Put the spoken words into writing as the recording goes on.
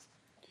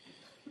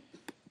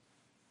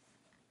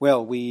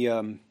Well, we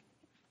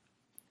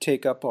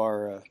take up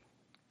our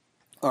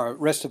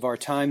rest of our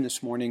time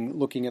this morning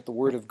looking at the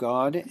Word of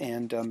God,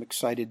 and I'm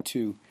excited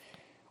to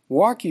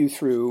walk you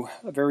through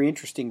a very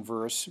interesting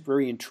verse,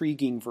 very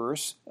intriguing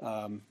verse.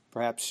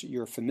 Perhaps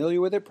you're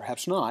familiar with it,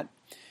 perhaps not.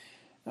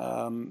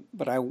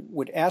 But I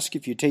would ask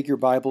if you take your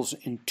Bibles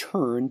and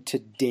turn to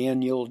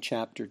Daniel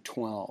chapter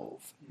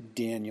 12.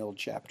 Daniel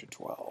chapter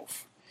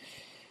 12.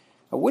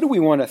 What do we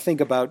want to think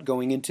about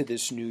going into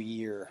this new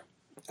year?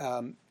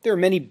 There are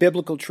many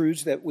biblical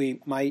truths that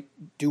we might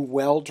do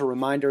well to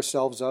remind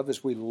ourselves of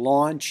as we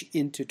launch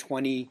into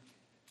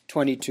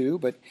 2022,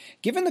 but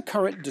given the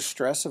current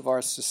distress of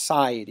our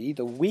society,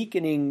 the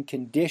weakening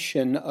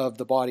condition of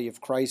the body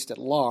of Christ at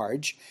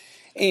large,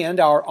 and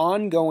our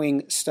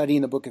ongoing study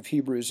in the book of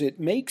Hebrews, it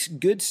makes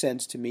good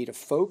sense to me to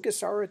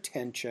focus our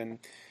attention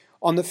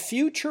on the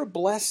future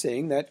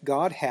blessing that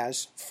God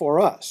has for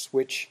us,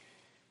 which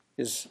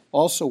is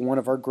also one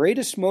of our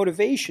greatest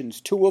motivations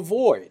to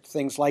avoid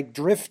things like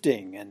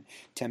drifting and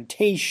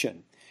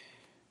temptation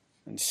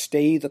and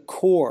stay the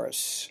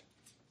course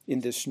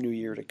in this new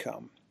year to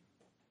come.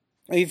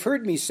 Now, you've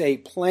heard me say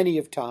plenty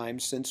of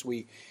times since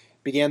we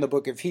began the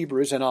book of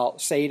Hebrews, and I'll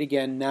say it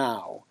again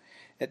now,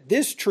 that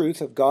this truth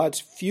of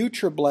God's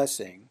future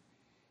blessing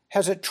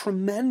has a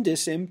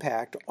tremendous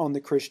impact on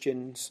the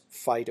Christian's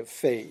fight of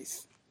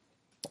faith.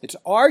 It's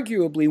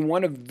arguably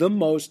one of the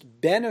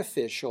most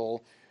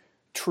beneficial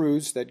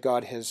truths that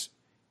God has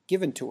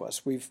given to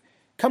us. We've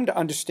come to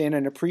understand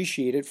and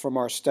appreciate it from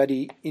our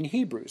study in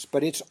Hebrews,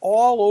 but it's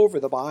all over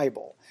the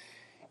Bible.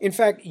 In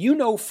fact, you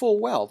know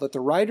full well that the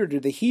writer to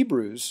the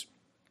Hebrews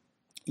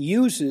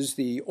uses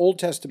the Old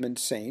Testament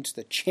saints,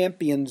 the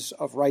champions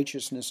of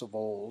righteousness of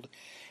old,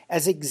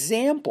 as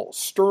examples,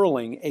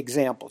 sterling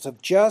examples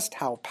of just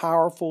how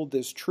powerful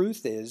this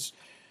truth is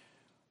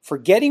for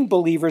getting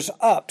believers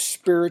up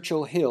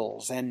spiritual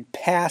hills and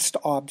past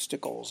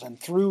obstacles and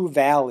through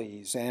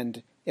valleys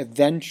and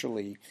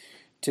eventually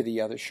to the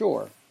other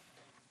shore.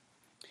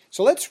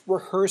 So let's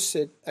rehearse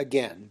it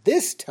again,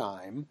 this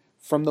time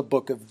from the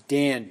book of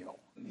Daniel,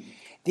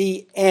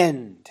 the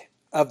end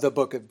of the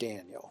book of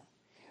Daniel,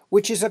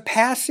 which is a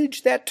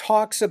passage that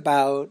talks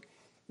about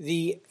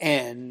the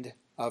end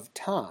of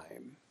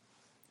time.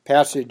 The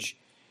passage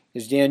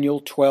is Daniel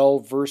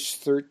 12, verse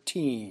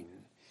 13.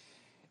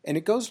 And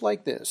it goes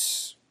like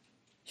this.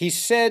 He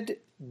said,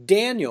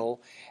 Daniel,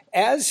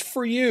 as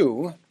for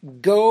you,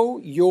 go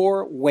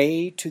your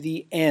way to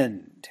the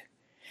end.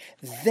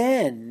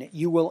 Then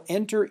you will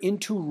enter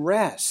into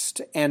rest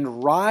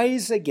and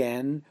rise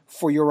again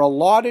for your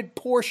allotted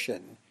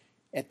portion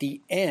at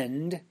the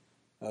end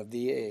of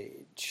the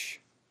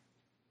age.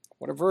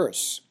 What a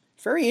verse.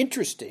 Very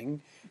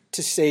interesting,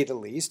 to say the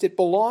least. It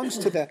belongs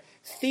to the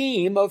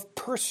theme of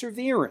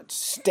perseverance,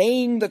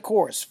 staying the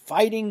course,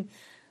 fighting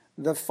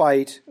the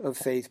fight of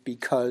faith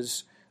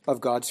because of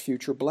God's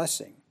future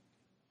blessing.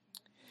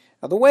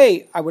 Now, the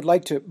way I would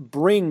like to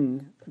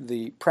bring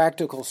the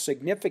practical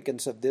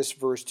significance of this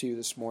verse to you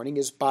this morning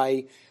is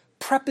by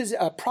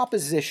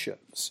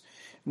propositions,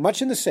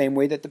 much in the same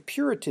way that the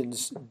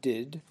Puritans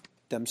did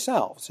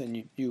themselves. And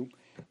if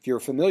you're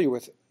familiar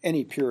with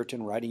any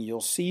Puritan writing,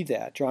 you'll see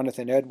that,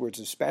 Jonathan Edwards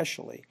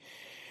especially.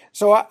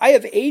 So I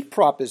have 8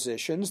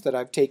 propositions that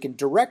I've taken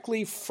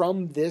directly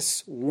from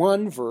this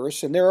one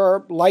verse, and there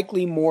are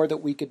likely more that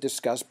we could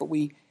discuss, but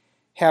we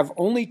have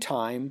only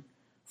time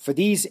for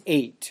these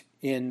 8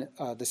 in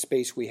the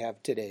space we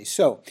have today.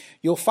 So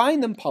you'll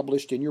find them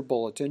published in your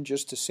bulletin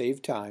just to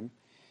save time.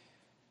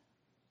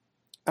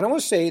 And I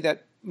want to say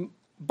that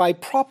by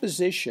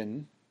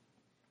proposition,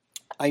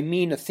 I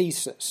mean a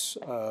thesis,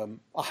 a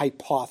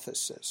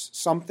hypothesis,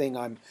 something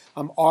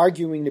I'm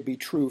arguing to be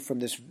true from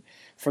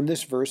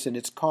this verse in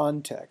its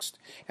context.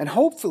 And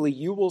hopefully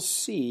you will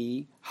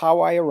see how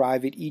I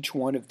arrive at each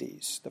one of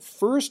these. The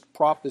first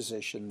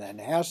proposition then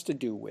has to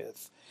do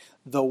with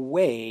the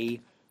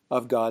way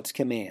of God's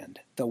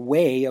command. The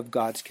way of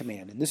God's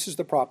command. And this is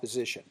the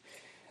proposition.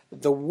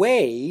 The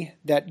way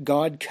that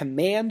God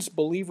commands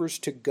believers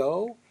to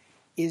go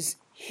is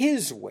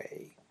His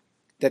way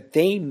that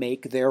they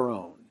make their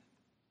own.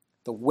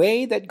 The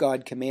way that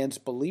God commands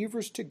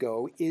believers to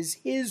go is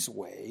His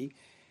way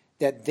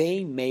that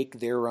they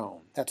make their own.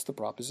 That's the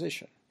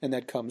proposition. And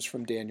that comes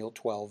from Daniel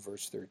 12,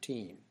 verse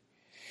 13.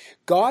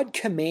 God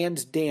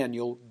commands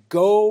Daniel,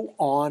 go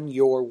on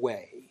your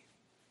way.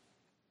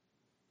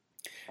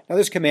 Now,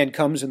 this command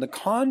comes in the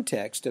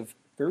context of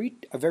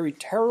a very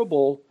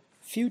terrible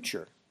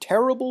future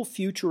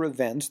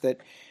events that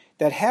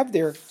have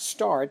their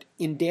start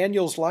in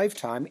Daniel's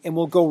lifetime and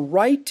will go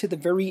right to the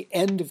very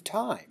end of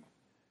time.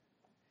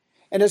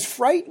 And as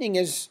frightening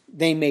as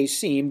they may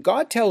seem,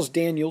 God tells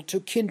Daniel to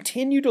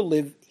continue to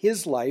live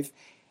his life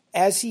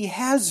as he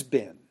has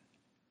been.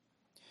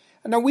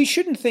 Now, we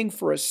shouldn't think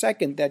for a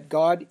second that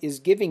God is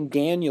giving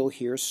Daniel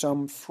here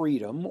some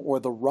freedom or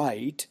the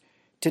right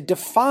to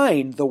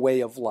define the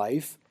way of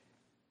life,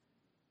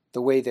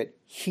 the way that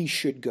he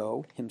should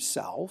go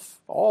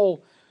himself.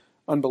 All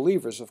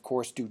unbelievers, of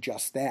course, do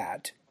just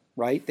that.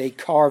 right? They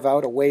carve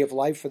out a way of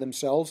life for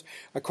themselves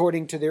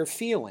according to their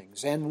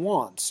feelings and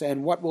wants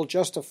and what will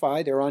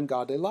justify their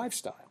ungodly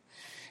lifestyle.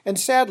 And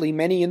sadly,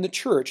 many in the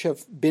church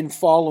have been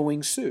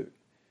following suit.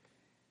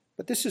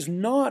 But this is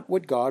not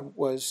what God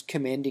was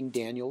commanding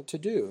Daniel to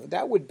do.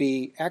 That would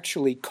be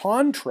actually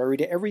contrary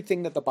to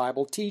everything that the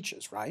Bible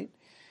teaches, right?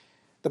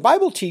 The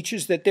Bible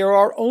teaches that there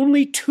are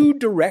only two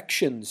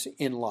directions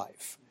in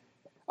life,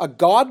 a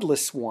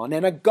godless one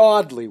and a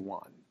godly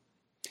one.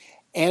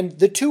 And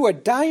the two are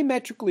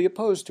diametrically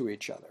opposed to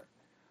each other.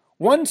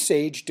 One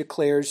sage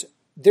declares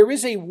there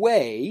is a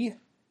way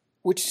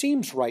which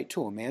seems right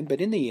to a man, but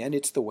in the end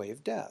it's the way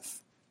of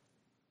death.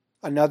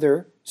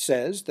 Another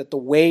says that the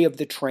way of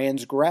the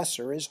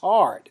transgressor is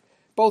hard,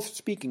 both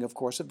speaking, of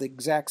course, of the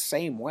exact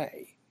same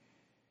way.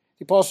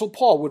 The Apostle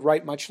Paul would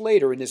write much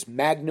later in his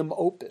magnum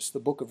opus, the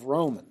book of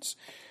Romans,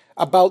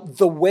 about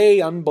the way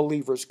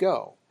unbelievers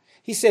go.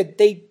 He said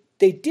they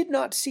did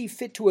not see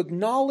fit to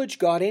acknowledge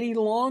God any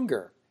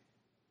longer,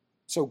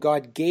 so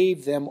God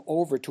gave them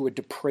over to a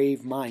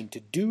depraved mind to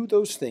do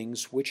those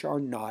things which are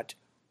not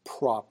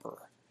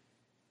proper.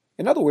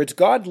 In other words,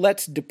 God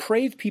lets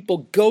depraved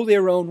people go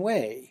their own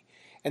way.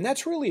 And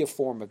that's really a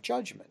form of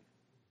judgment.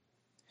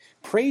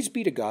 Praise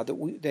be to God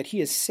that He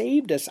has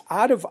saved us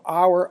out of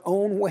our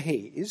own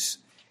ways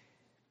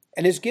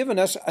and has given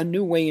us a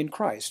new way in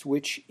Christ,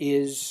 which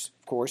is,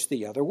 of course,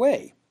 the other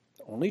way.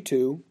 Only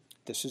two.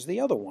 This is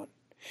the other one.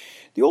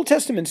 The Old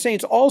Testament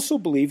saints also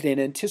believed and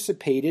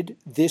anticipated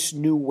this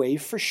new way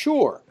for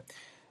sure.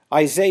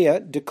 Isaiah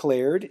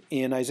declared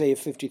in Isaiah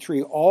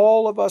 53,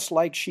 "All of us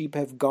like sheep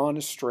have gone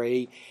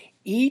astray.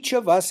 Each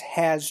of us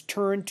has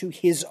turned to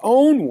his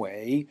own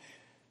way,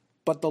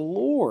 but the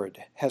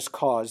Lord has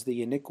caused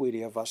the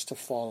iniquity of us to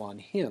fall on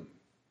him."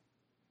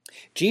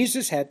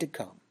 Jesus had to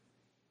come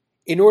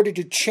in order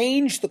to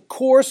change the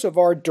course of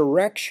our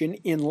direction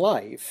in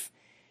life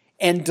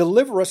and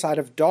deliver us out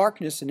of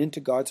darkness and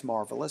into God's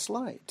marvelous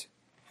light.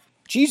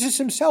 Jesus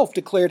himself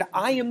declared,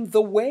 "I am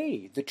the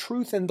way, the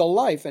truth, and the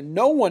life, and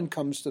no one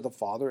comes to the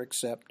Father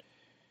except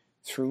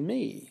through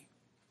me."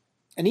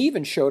 And he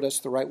even showed us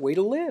the right way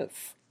to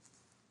live.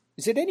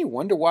 Is it any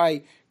wonder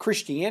why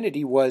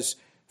Christianity was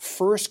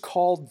first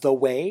called the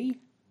way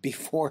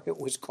before it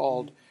was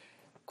called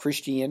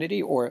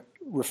Christianity or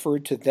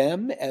referred to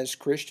them as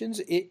Christians?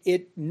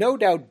 It no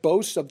doubt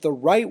boasts of the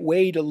right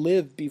way to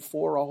live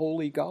before a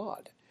holy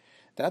God.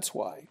 That's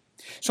why.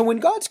 So when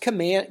God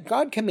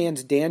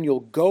commands Daniel,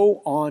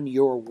 "Go on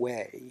your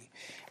way,"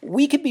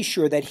 we can be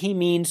sure that he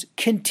means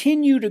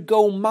continue to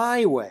go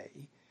my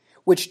way,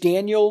 which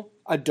Daniel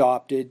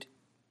adopted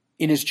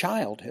in his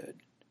childhood.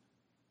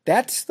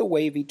 That's the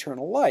way of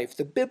eternal life,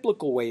 the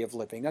biblical way of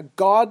living, a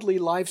godly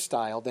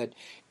lifestyle that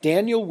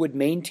Daniel would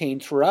maintain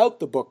throughout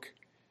the book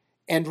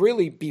and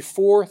really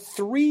before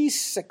three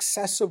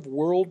successive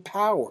world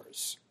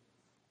powers.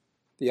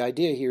 The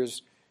idea here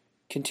is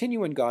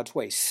continue in God's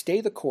way. Stay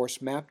the course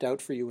mapped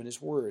out for you in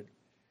His Word.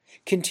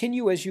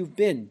 Continue as you've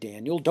been,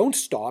 Daniel. Don't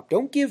stop.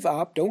 Don't give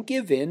up. Don't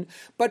give in,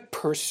 but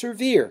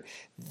persevere.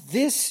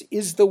 This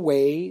is the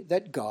way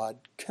that God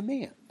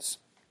commands.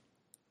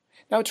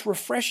 Now, it's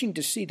refreshing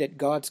to see that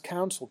God's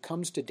counsel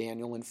comes to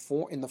Daniel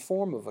in the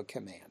form of a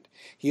command.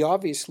 He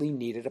obviously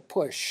needed a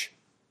push.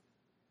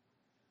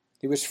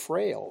 He was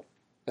frail,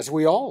 as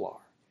we all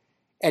are,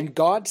 and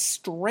God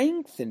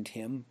strengthened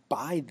him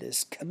by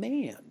this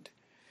command.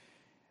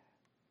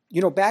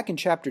 You know, back in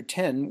chapter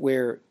 10,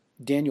 where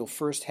Daniel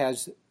first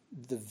has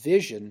the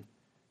vision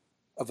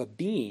of a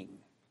being,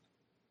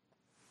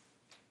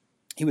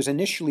 he was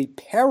initially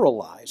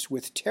paralyzed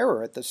with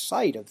terror at the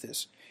sight of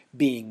this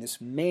being, this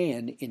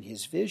man in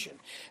his vision.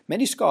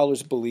 Many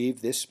scholars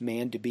believe this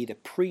man to be the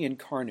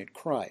pre-incarnate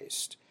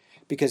Christ,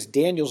 because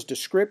Daniel's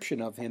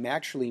description of him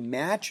actually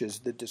matches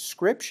the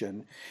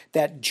description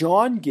that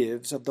John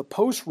gives of the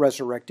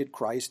post-resurrected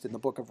Christ in the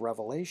book of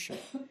Revelation.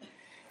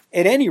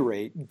 At any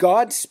rate,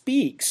 God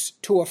speaks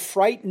to a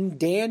frightened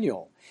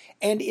Daniel,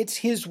 and it's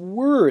his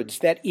words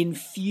that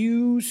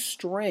infuse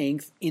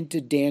strength into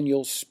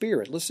Daniel's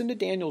spirit. Listen to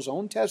Daniel's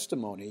own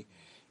testimony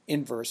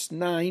in verse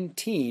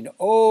 19.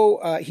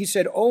 He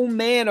said, "O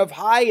man of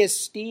high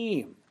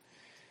esteem,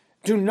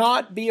 do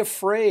not be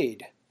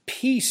afraid.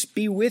 Peace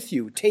be with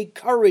you. Take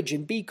courage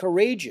and be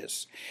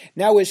courageous."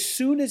 Now, as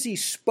soon as he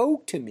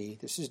spoke to me,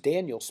 this is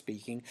Daniel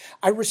speaking,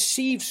 I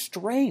received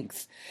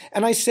strength.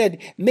 And I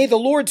said, "May the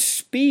Lord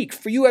speak,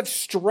 for you have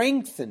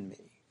strengthened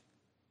me."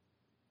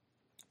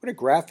 What a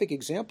graphic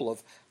example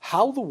of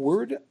how the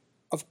word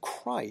of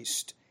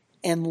Christ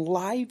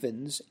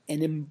enlivens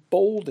and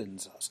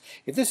emboldens us.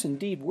 If this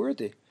indeed were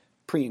the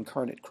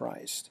pre-incarnate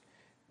Christ,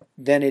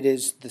 then it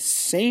is the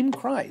same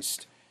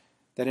Christ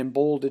that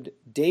emboldened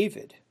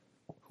David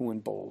who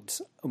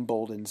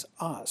emboldens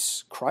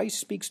us. Christ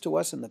speaks to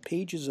us in the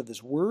pages of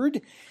his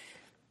word,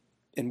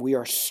 and we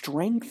are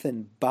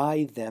strengthened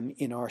by them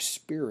in our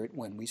spirit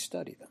when we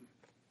study them.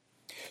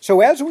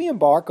 So as we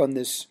embark on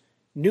this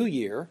new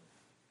year,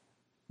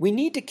 we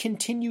need to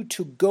continue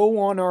to go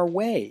on our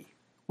way,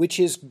 which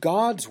is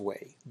God's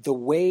way, the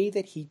way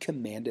that he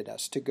commanded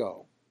us to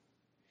go.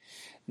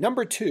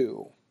 Number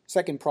two,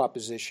 second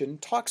proposition,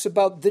 talks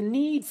about the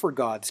need for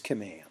God's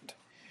command.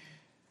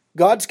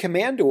 God's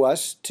command to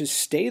us to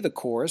stay the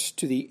course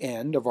to the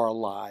end of our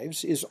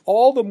lives is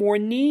all the more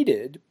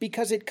needed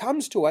because it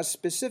comes to us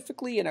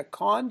specifically in a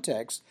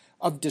context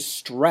of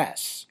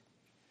distress.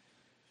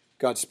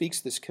 God speaks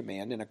this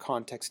command in a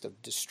context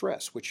of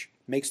distress, which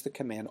makes the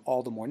command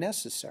all the more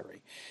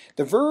necessary.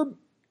 The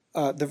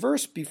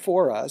verse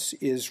before us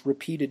is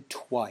repeated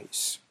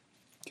twice.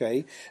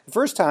 Okay, the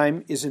first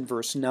time is in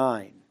verse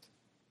 9.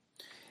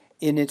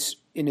 And it's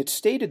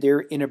stated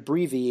there in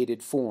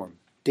abbreviated form.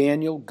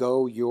 Daniel,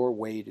 go your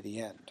way to the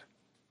end.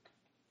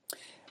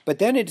 But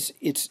then it's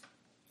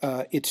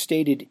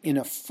stated in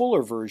a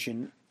fuller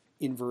version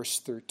in verse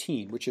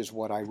 13, which is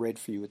what I read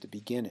for you at the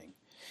beginning.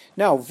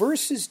 Now,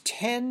 verses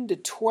 10 to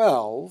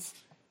 12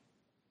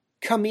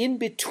 come in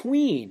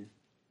between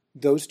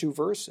those two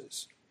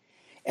verses,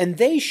 and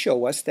they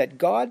show us that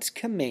God's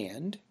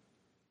command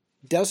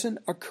doesn't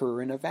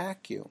occur in a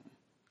vacuum.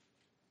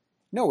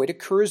 No, it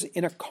occurs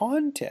in a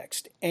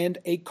context, and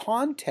a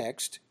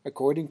context,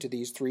 according to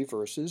these three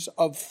verses,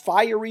 of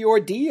fiery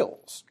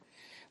ordeals.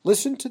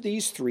 Listen to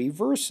these three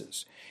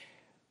verses.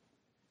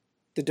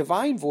 The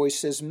divine voice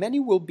says, many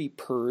will be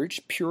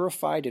purged,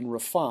 purified, and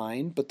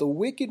refined, but the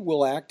wicked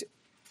will act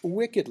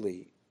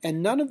wickedly.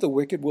 And none of the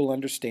wicked will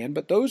understand,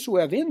 but those who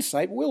have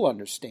insight will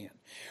understand.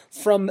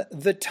 From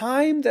the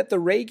time that the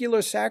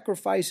regular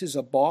sacrifice is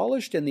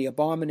abolished and the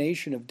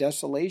abomination of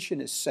desolation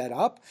is set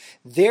up,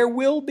 there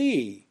will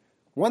be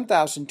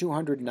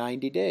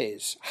 1,290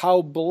 days.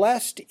 How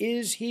blessed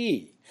is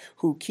he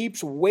who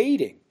keeps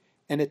waiting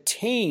and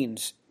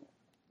attains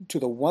to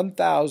the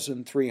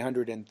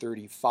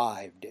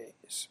 1,335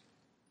 days.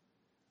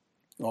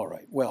 All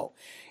right, well,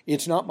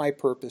 it's not my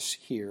purpose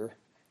here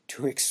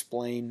to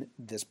explain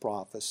this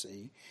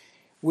prophecy,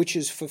 which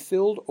is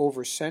fulfilled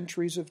over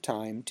centuries of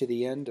time to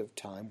the end of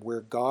time,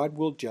 where God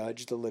will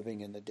judge the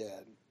living and the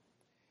dead.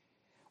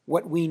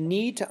 What we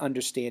need to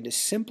understand is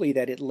simply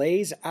that it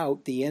lays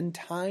out the end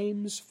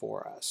times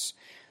for us.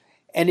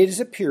 And it is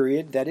a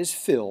period that is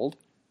filled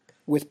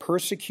with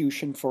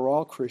persecution for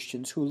all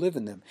Christians who live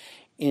in them.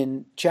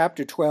 In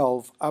chapter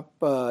 12, up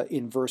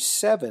in verse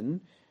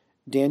 7,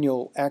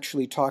 Daniel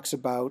actually talks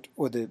about,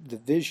 or the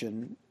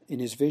vision, in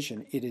his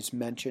vision, it is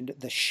mentioned,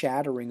 the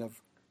shattering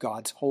of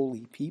God's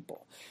holy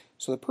people.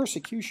 So the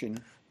persecution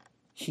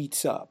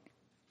heats up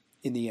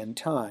in the end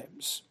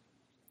times,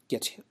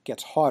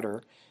 gets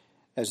hotter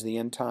as the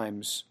end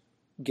times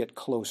get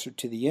closer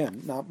to the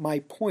end. Now, my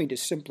point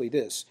is simply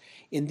this.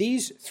 In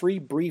these three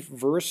brief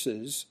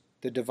verses,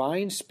 the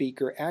divine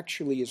speaker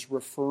actually is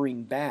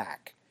referring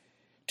back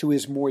to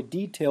his more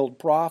detailed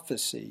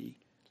prophecy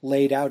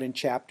laid out in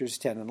chapters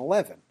 10 and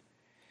 11.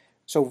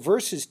 So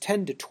verses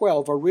 10 to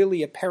 12 are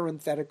really a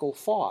parenthetical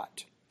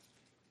thought.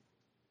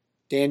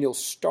 Daniel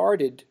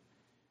started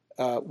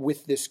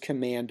with this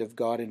command of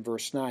God in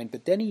verse 9,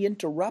 but then he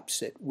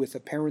interrupts it with a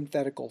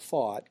parenthetical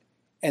thought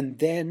and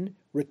then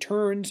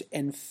returns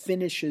and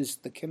finishes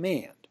the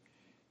command,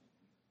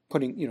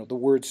 putting, the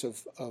words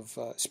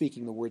of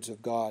speaking the words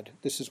of God.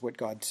 This is what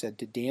God said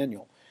to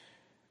Daniel.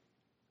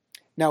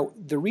 Now,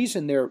 the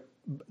reason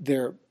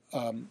they're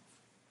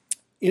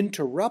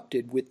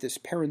interrupted with this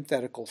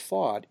parenthetical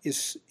thought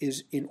is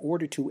in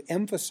order to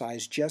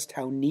emphasize just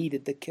how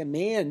needed the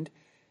command,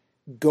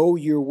 go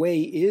your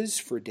way, is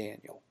for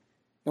Daniel.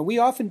 Now, we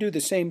often do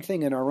the same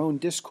thing in our own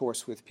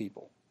discourse with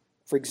people.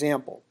 For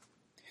example,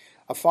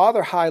 a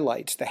father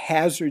highlights the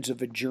hazards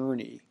of a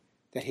journey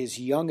that his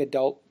young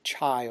adult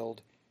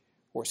child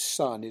or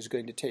son is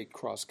going to take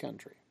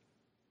cross-country.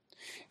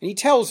 And he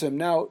tells him,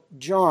 now,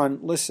 John,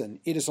 listen,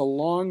 it is a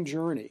long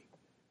journey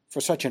for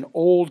such an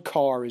old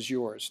car as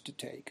yours to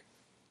take.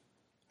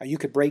 You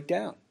could break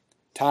down.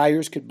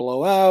 Tires could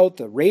blow out,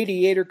 the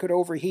radiator could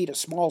overheat, a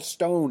small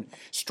stone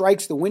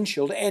strikes the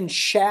windshield and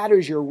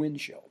shatters your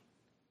windshield.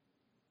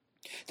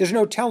 There's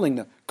no telling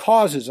the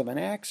causes of an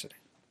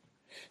accident.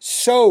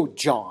 So,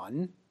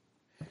 John,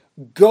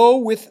 go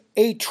with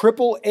a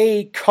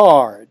AAA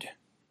card.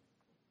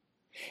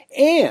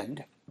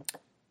 And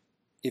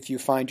if you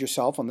find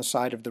yourself on the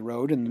side of the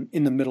road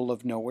in the middle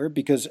of nowhere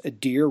because a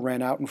deer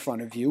ran out in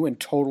front of you and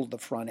totaled the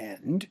front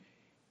end,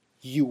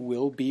 you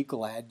will be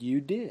glad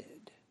you did.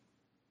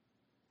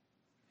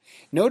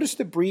 Notice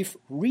the brief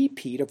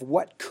repeat of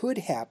what could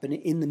happen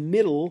in the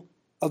middle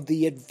of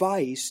the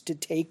advice to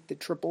take the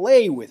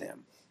AAA with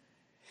him.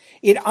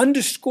 It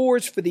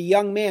underscores for the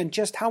young man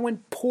just how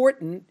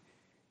important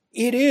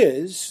it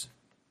is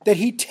that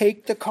he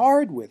take the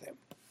card with him.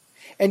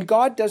 And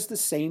God does the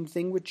same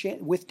thing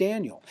with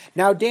Daniel.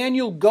 Now,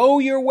 Daniel, go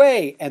your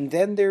way. And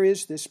then there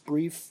is this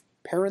brief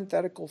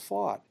parenthetical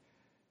thought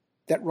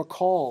that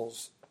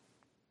recalls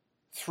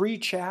 3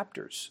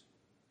 chapters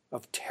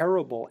of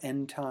terrible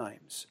end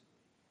times.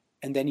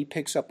 And then he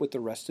picks up with the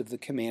rest of the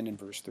command in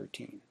verse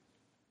 13.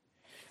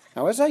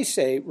 Now, as I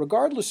say,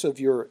 regardless of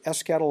your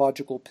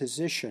eschatological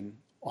position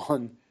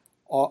on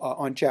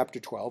chapter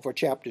 12 or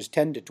chapters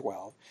 10 to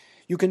 12,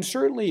 you can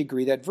certainly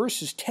agree that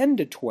verses 10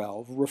 to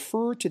 12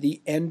 refer to the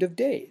end of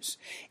days,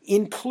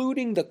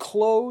 including the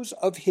close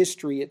of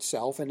history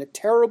itself and the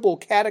terrible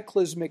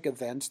cataclysmic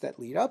events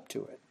that lead up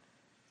to it.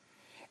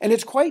 And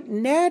it's quite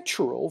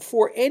natural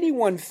for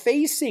anyone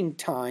facing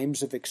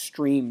times of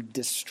extreme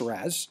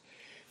distress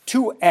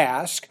to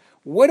ask,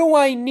 what do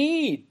I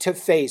need to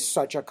face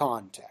such a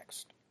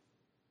context?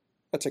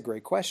 That's a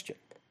great question.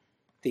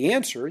 The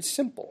answer is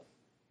simple.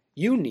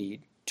 You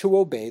need to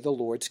obey the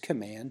Lord's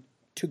command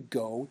to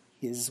go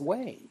His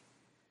way.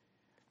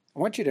 I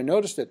want you to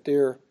notice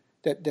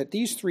that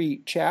these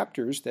 3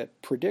 chapters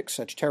that predict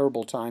such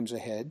terrible times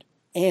ahead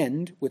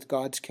end with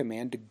God's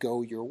command to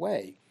go your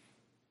way.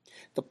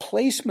 The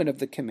placement of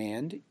the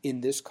command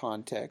in this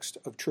context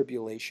of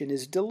tribulation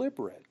is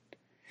deliberate.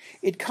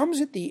 It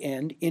comes at the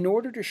end in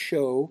order to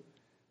show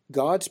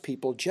God's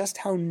people just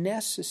how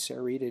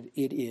necessary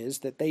it is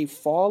that they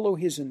follow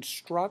His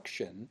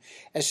instruction,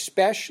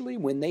 especially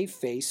when they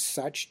face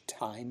such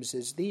times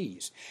as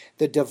these.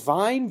 The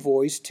divine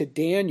voice to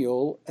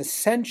Daniel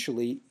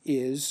essentially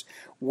is,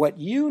 what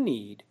you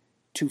need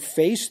to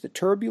face the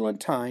turbulent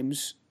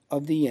times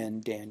of the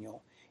end,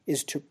 Daniel,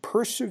 is to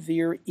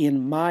persevere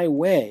in my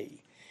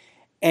way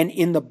and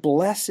in the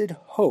blessed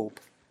hope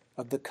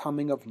of the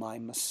coming of my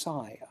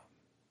Messiah.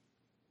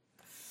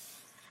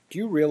 Do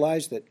you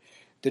realize that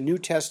the New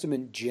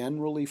Testament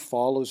generally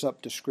follows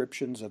up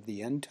descriptions of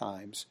the end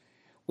times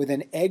with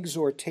an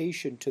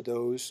exhortation to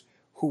those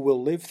who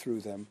will live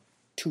through them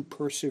to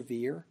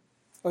persevere?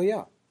 Oh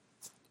yeah,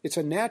 it's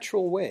a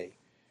natural way,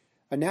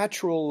 a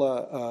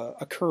natural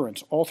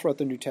occurrence all throughout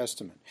the New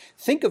Testament.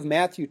 Think of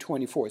Matthew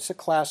 24. It's a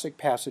classic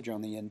passage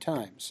on the end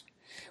times.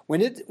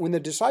 When the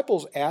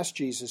disciples asked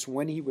Jesus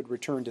when He would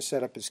return to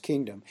set up His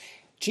kingdom,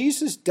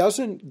 Jesus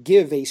doesn't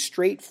give a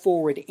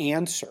straightforward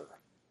answer,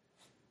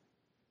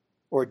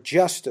 or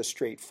just a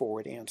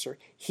straightforward answer.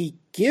 He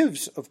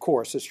gives, of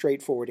course, a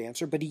straightforward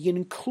answer, but He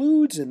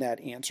includes in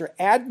that answer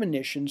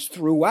admonitions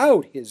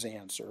throughout His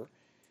answer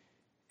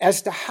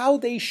as to how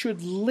they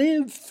should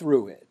live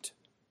through it.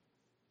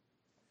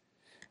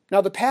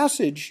 Now, the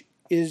passage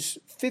is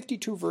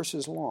 52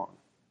 verses long.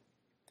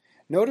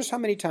 Notice how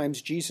many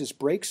times Jesus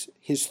breaks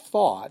His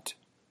thought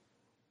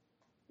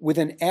with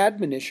an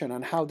admonition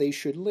on how they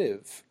should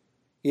live.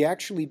 He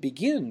actually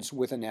begins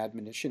with an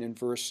admonition in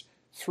verse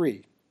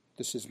 3.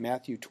 This is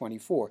Matthew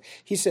 24.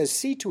 He says,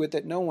 see to it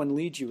that no one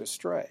leads you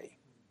astray.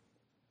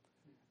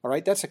 All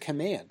right, that's a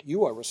command.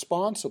 You are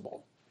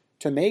responsible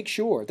to make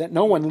sure that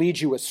no one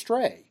leads you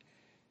astray.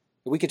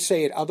 We could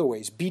say it other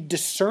ways. Be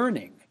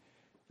discerning.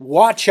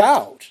 Watch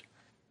out.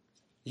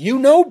 You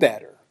know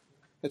better.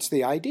 That's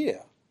the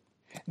idea.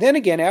 Then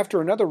again,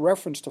 after another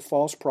reference to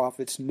false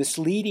prophets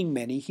misleading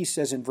many, he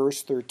says in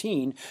verse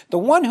 13, the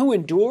one who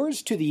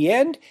endures to the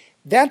end,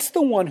 that's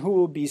the one who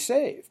will be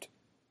saved.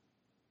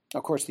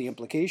 Of course, the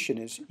implication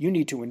is you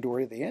need to endure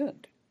to the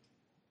end.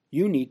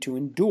 You need to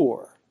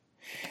endure.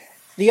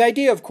 The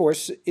idea, of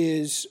course,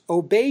 is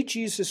obey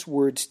Jesus'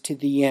 words to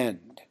the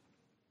end.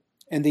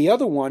 And the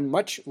other one,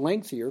 much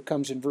lengthier,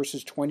 comes in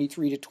verses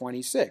 23 to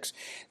 26.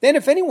 Then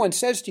if anyone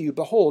says to you,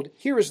 behold,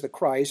 here is the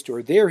Christ,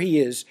 or there He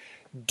is,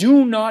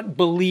 do not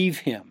believe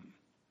him.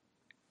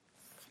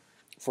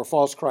 For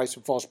false Christs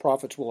and false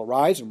prophets will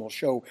arise and will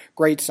show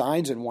great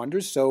signs and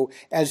wonders, so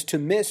as to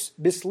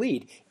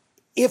mislead,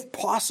 if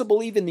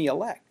possible, even the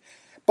elect.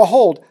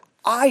 Behold,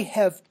 I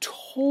have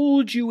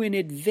told you in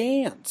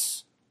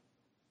advance,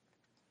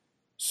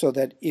 so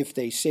that if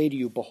they say to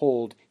you,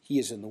 behold, He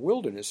is in the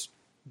wilderness,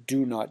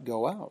 do not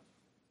go out.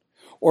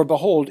 Or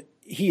behold,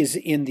 He is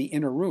in the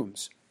inner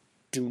rooms,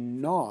 do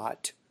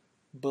not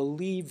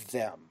believe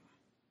them.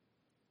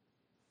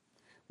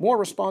 More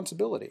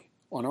responsibility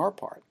on our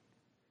part.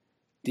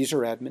 These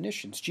are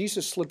admonitions.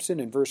 Jesus slips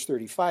in verse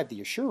 35 the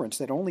assurance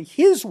that only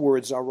His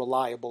words are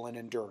reliable and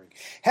enduring.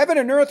 Heaven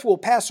and earth will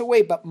pass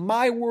away, but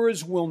my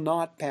words will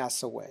not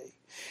pass away.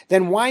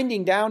 Then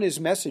winding down His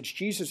message,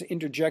 Jesus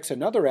interjects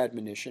another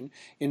admonition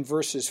in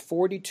verses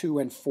 42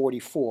 and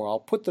 44. I'll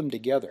put them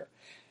together.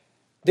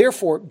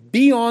 Therefore,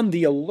 be on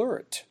the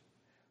alert,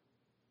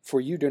 for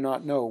you do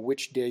not know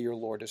which day your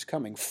Lord is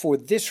coming. For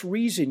this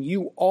reason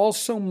you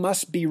also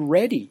must be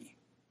ready.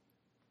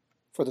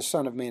 For the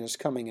Son of Man is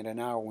coming at an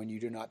hour when you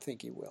do not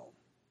think He will.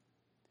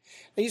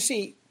 Now you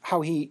see how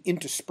He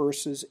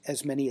intersperses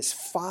as many as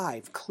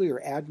 5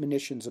 clear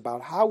admonitions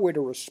about how we're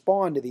to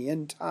respond to the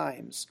end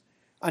times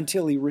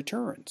until He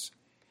returns.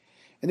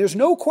 And there's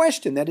no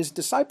question that His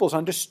disciples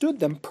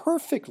understood them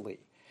perfectly.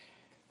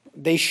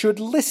 They should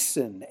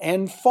listen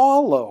and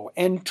follow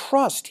and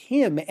trust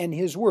Him and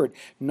His word,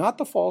 not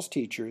the false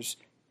teachers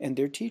and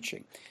their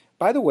teaching.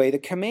 By the way, the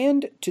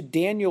command to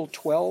Daniel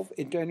 12,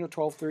 in Daniel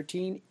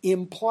 12:13,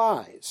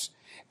 implies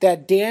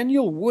that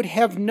Daniel would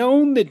have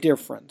known the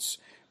difference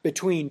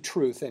between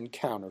truth and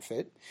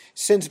counterfeit,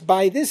 since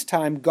by this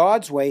time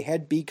God's way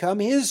had become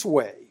His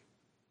way.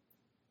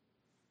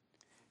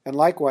 And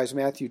likewise,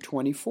 Matthew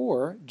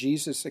 24,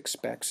 Jesus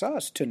expects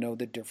us to know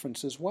the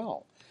difference as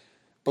well.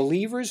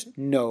 Believers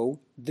know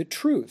the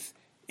truth.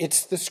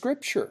 It's the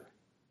Scripture.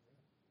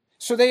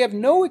 So they have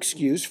no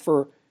excuse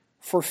for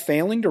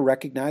failing to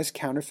recognize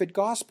counterfeit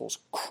gospels,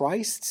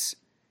 Christ's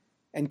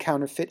and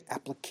counterfeit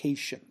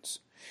applications.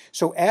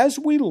 So as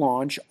we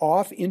launch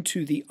off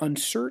into the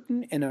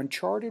uncertain and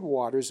uncharted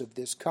waters of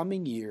this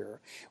coming year,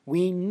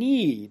 we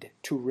need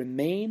to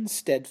remain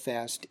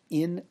steadfast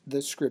in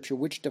the Scripture,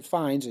 which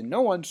defines in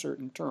no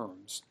uncertain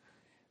terms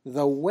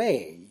the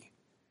way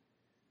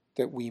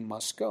that we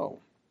must go.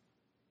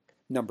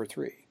 Number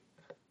 3,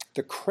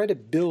 the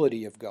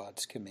credibility of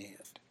God's command.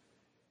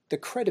 The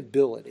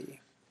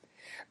credibility.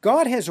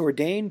 God has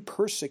ordained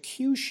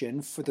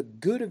persecution for the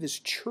good of His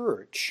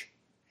church.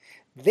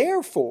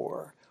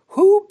 Therefore,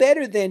 who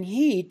better than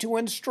He to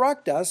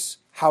instruct us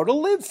how to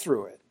live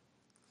through it?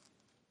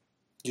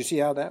 Do you see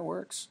how that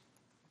works?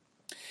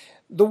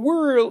 The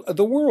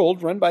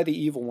world run by the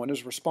evil one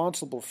is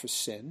responsible for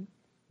sin,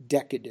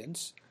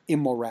 decadence,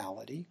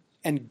 immorality,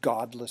 and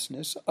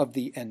godlessness of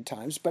the end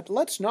times. But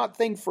let's not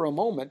think for a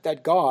moment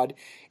that God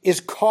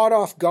is caught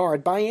off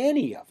guard by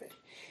any of it.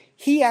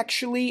 He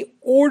actually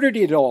ordered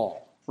it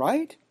all,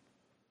 right?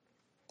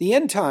 The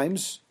end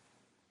times,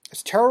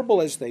 as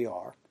terrible as they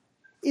are,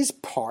 is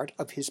part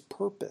of His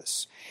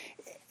purpose.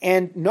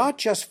 And not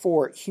just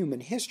for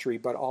human history,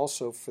 but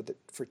also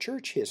for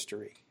church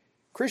history.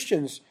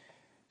 Christians,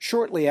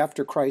 shortly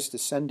after Christ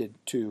ascended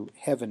to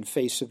heaven,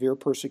 faced severe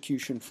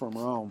persecution from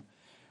Rome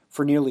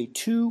for nearly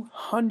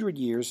 200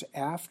 years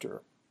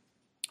after,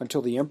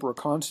 until the Emperor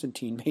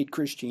Constantine made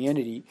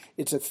Christianity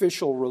its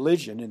official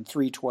religion in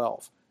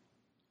 312,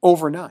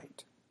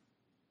 overnight.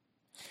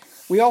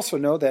 We also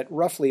know that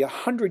roughly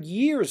 100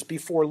 years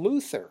before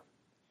Luther,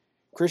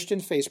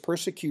 Christians faced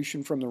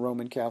persecution from the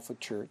Roman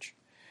Catholic Church.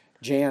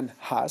 Jan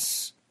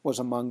Hus was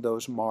among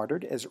those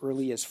martyred as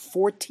early as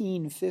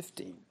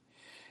 1415.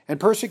 And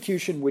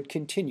persecution would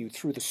continue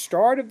through the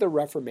start of the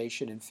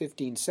Reformation in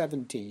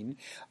 1517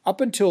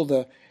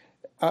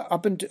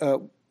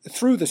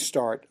 through the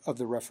start of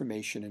the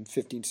Reformation in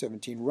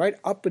 1517, right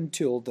up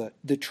until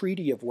the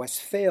Treaty of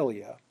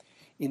Westphalia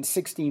in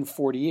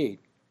 1648,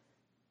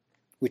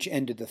 which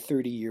ended the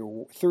 30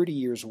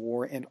 Years'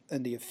 War and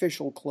the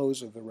official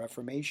close of the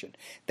Reformation.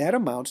 That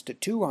amounts to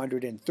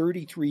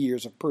 233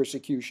 years of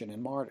persecution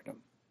and martyrdom.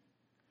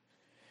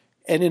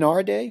 And in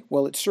our day,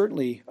 well, it's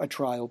certainly a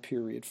trial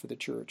period for the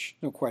church,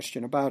 no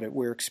question about it.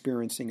 We're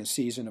experiencing a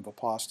season of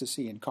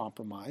apostasy and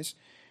compromise.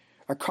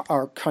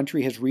 Our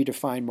country has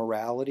redefined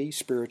morality,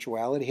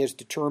 spirituality, has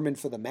determined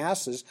for the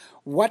masses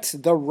what's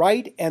the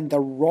right and the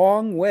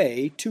wrong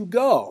way to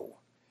go,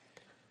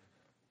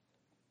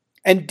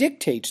 and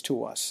dictates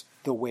to us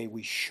the way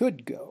we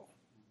should go.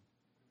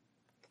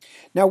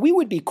 Now, we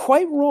would be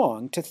quite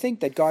wrong to think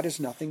that God has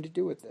nothing to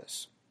do with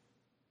this.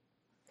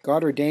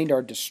 God ordained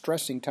our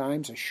distressing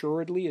times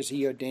assuredly as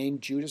He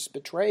ordained Judas'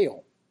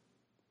 betrayal.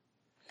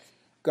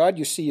 God,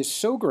 you see, is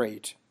so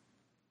great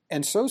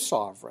and so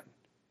sovereign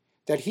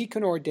that He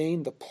can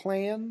ordain the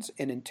plans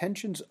and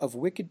intentions of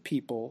wicked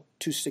people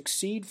to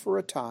succeed for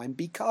a time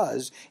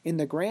because, in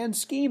the grand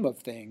scheme of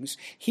things,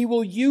 He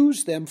will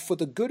use them for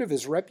the good of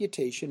His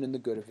reputation and the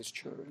good of His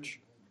church.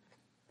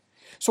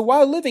 So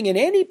while living in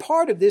any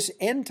part of this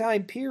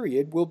end-time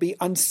period will be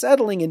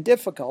unsettling and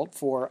difficult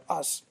for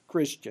us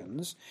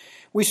Christians,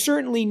 we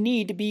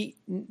certainly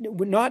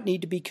would not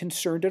need to be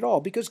concerned at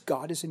all because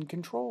God is in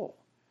control.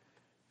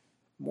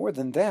 More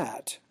than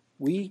that,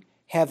 we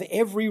have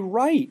every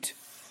right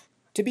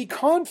to be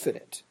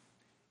confident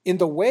in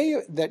the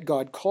way that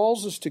God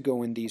calls us to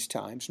go in these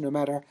times, no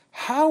matter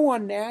how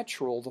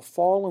unnatural the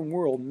fallen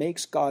world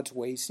makes God's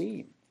way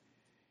seem.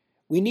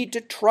 We need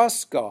to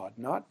trust God,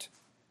 not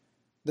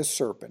the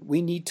serpent.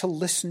 We need to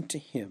listen to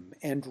Him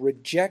and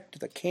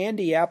reject the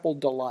candy apple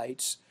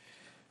delights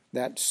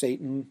that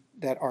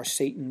are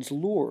Satan's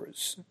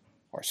lures.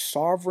 Our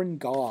sovereign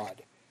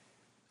God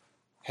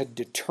had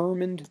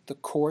determined the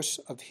course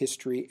of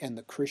history and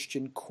the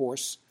Christian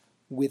course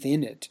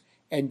within it,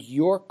 and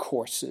your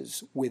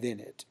courses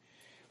within it.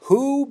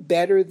 Who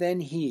better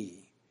than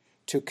He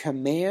to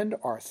command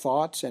our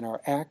thoughts and our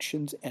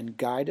actions and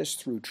guide us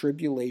through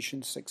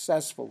tribulation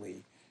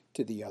successfully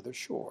to the other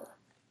shore?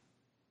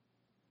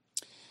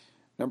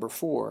 Number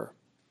four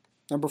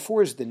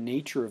is the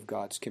nature of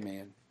God's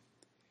command.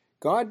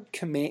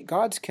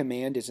 God's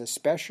command is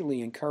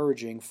especially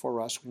encouraging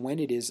for us when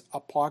it is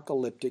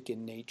apocalyptic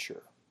in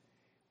nature.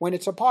 When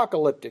it's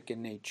apocalyptic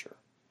in nature.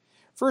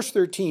 Verse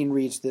 13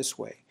 reads this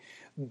way,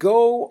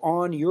 "Go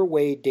on your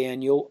way,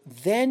 Daniel,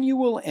 then you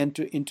will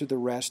enter into the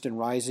rest and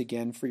rise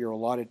again for your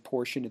allotted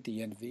portion at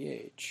the end of the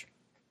age."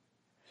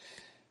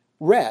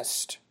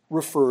 Rest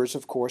refers,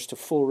 of course, to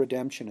full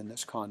redemption in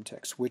this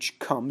context, which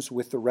comes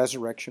with the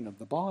resurrection of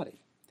the body.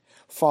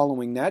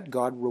 Following that,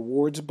 God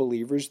rewards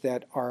believers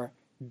and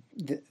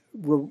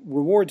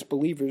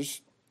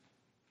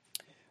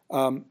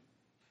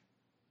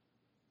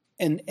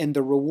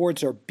the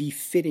rewards are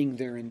befitting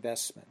their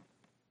investment.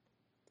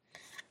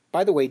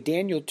 By the way,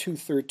 Daniel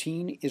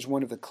 2:13 is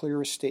one of the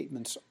clearest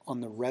statements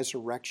on the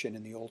resurrection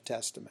in the Old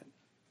Testament.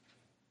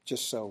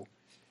 Just so,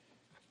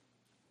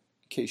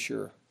 in case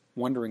you're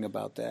wondering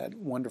about that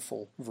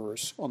wonderful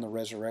verse on the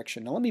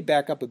resurrection. Now let me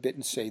back up a bit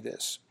and say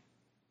this.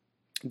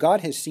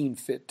 God has seen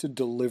fit to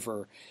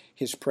deliver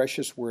his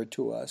precious word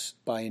to us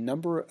by a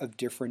number of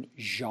different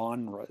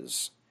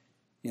genres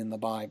in the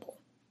Bible.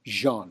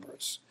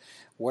 Genres.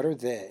 What are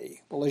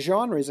they? Well, a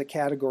genre is a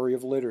category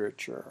of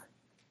literature.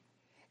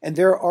 And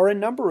there are a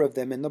number of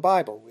them in the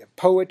Bible. We have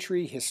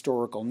poetry,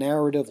 historical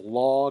narrative,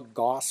 law,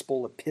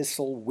 gospel,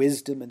 epistle,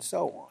 wisdom, and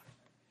so on.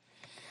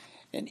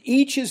 And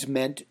each is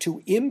meant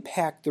to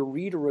impact the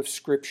reader of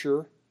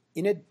Scripture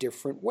in a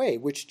different way,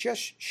 which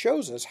just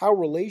shows us how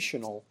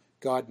relational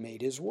God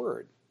made his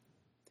word.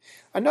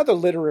 Another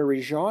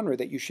literary genre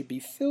that you should be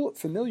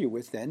familiar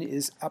with then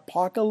is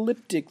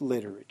apocalyptic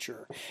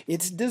literature.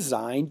 It's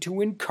designed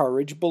to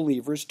encourage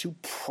believers to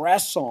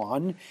press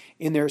on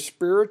in their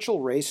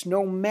spiritual race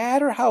no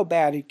matter how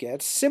bad it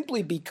gets,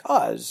 simply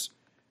because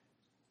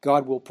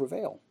God will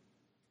prevail.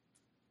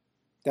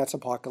 That's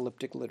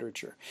apocalyptic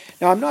literature.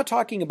 Now, I'm not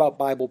talking about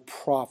Bible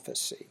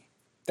prophecy.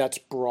 That's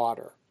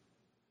broader.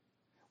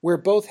 Where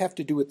both have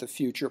to do with the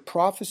future,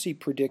 prophecy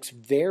predicts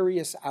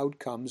various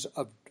outcomes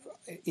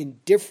in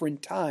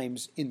different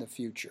times in the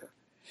future.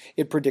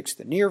 It predicts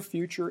the near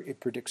future. It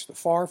predicts the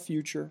far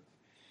future.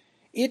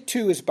 It,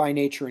 too, is by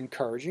nature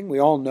encouraging. We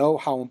all know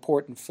how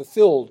important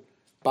fulfilled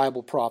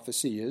Bible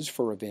prophecy is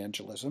for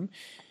evangelism.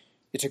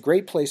 It's a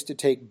great place to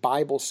take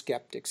Bible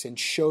skeptics and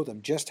show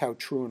them just how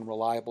true and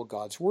reliable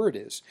God's Word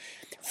is.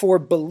 For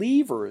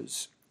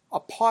believers,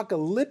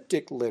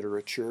 apocalyptic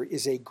literature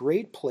is a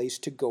great place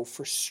to go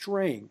for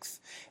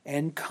strength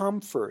and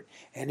comfort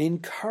and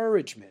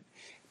encouragement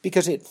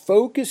because it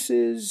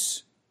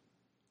focuses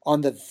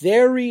on the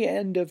very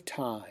end of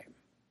time.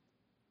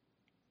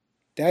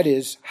 That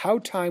is, how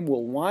time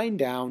will wind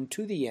down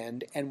to the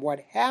end and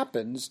what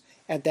happens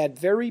at that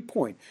very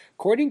point.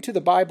 According to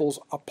the Bible's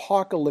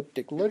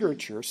apocalyptic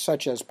literature,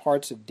 such as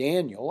parts of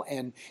Daniel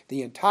and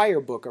the entire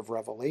book of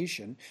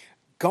Revelation,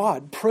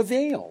 God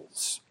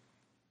prevails.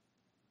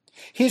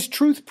 His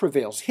truth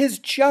prevails. His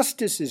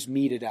justice is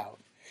meted out.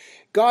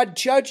 God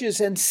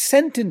judges and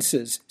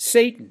sentences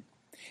Satan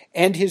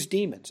and his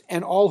demons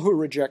and all who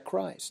reject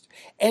Christ.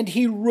 And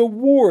he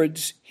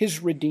rewards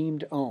his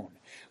redeemed own.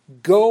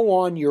 Go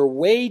on your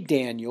way,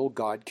 Daniel,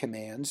 God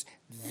commands.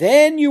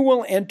 Then you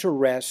will enter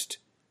rest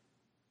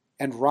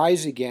and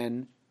rise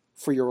again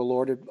for your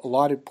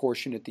allotted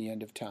portion at the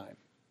end of time.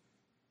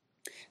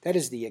 That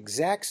is the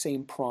exact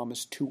same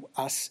promise to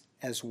us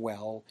as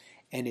well,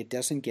 and it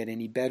doesn't get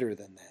any better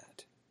than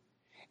that.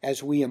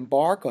 As we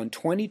embark on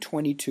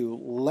 2022,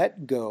 let's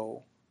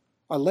go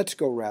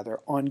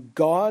on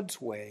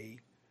God's way,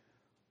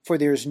 for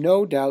there's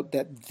no doubt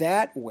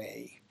that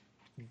way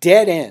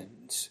dead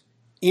ends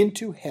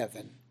into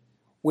heaven,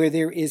 where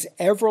there is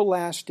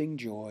everlasting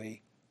joy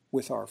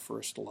with our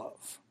first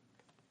love.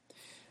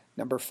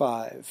 Number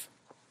 5,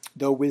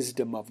 the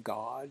wisdom of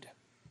God.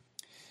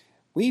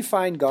 We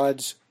find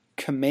God's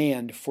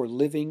command for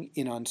living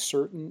in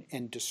uncertain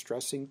and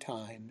distressing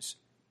times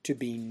to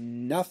be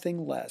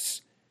nothing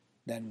less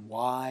than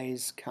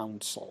wise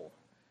counsel.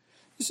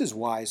 This is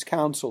wise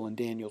counsel in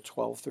Daniel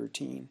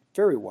 12:13.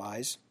 Very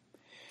wise.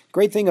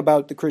 Great thing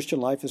about the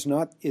Christian life is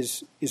not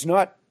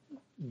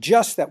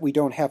just that we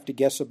don't have to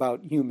guess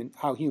about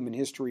how human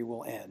history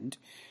will end,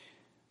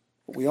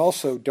 but we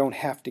also don't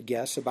have to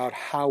guess about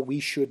how we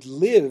should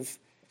live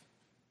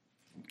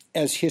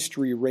as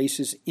history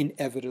races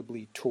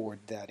inevitably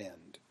toward that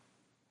end.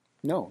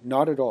 No,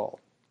 not at all.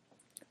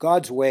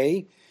 God's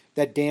way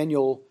that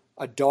Daniel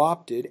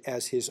adopted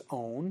as his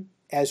own,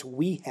 as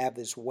we have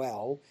as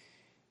well,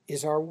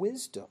 is our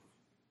wisdom.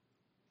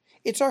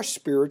 It's our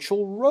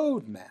spiritual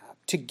roadmap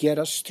to get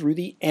us through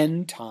the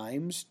end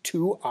times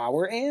to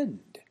our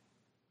end.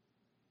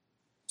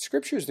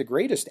 Scripture is the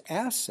greatest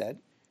asset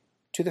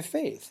to the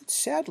faith.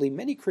 Sadly,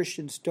 many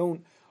Christians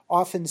don't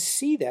often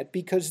see that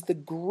because the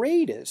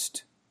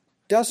greatest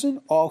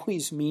doesn't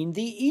always mean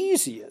the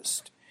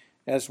easiest,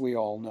 as we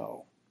all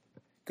know.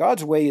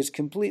 God's way is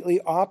completely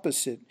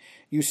opposite,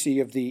 you see,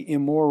 of the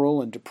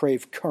immoral and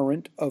depraved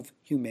current of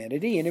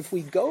humanity. And if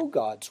we go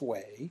God's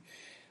way,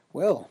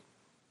 well,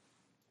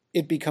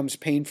 it becomes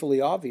painfully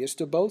obvious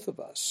to both of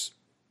us,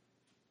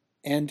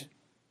 and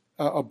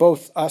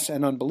both us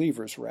and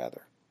unbelievers,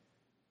 rather.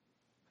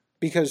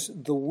 Because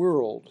the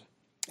world,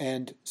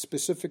 and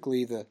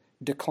specifically the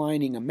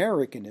declining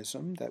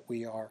Americanism that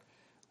we are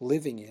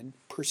living in,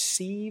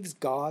 perceives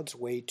God's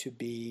way to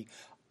be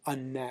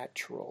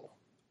unnatural,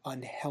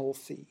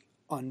 unhealthy,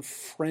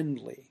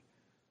 unfriendly,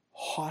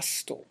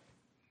 hostile,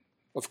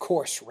 of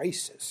course,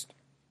 racist.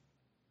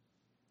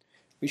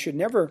 We should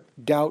never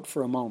doubt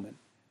for a moment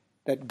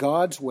that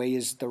God's way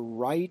is the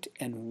right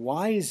and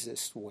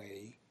wisest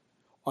way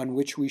on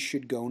which we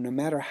should go, no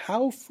matter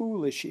how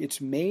foolish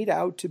it's made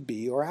out to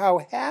be or how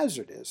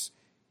hazardous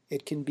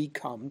it can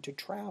become to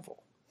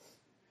travel.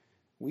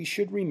 We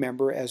should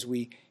remember as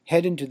we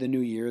head into the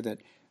new year that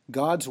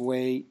God's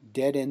way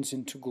dead ends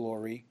into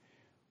glory,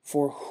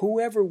 for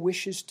whoever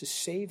wishes to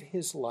save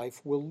his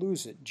life will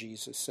lose it,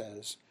 Jesus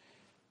says,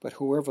 but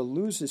whoever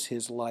loses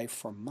his life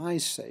for my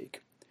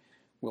sake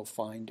will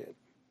find it.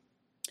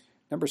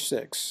 Number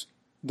 6,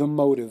 the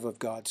motive of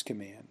God's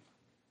command.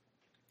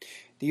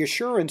 The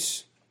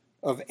assurance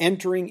of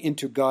entering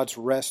into God's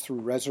rest through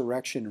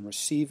resurrection and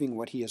receiving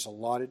what he has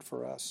allotted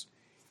for us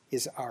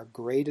is our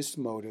greatest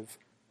motive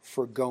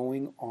for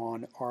going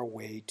on our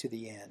way to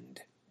the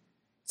end.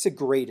 It's the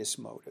greatest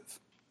motive.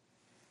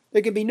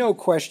 There can be no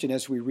question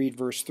as we read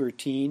verse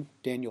 13,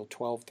 Daniel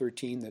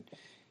 12:13, that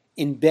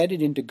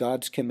embedded into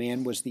God's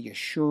command was the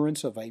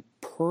assurance of a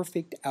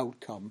perfect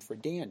outcome for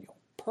Daniel.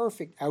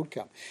 Perfect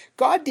outcome.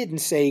 God didn't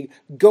say,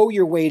 go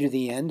your way to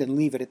the end and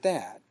leave it at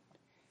that.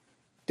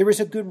 There is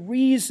a good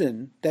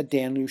reason that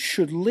Daniel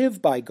should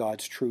live by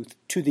God's truth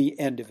to the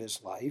end of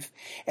his life,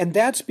 and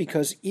that's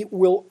because it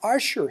will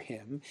usher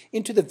him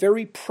into the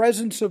very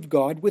presence of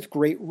God with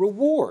great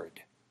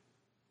reward.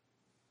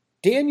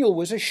 Daniel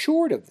was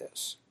assured of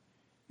this.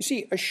 You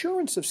see,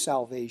 assurance of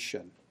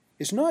salvation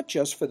is not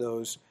just for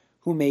those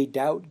who may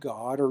doubt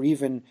God or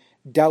even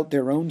doubt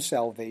their own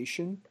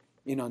salvation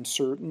in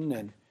uncertain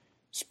and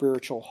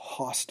spiritual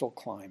hostile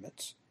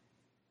climates.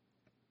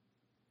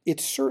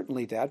 It's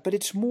certainly that, but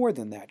it's more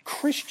than that.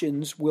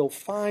 Christians will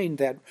find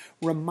that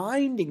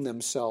reminding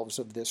themselves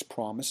of this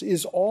promise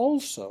is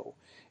also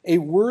a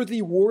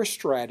worthy war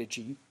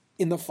strategy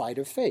in the fight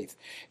of faith.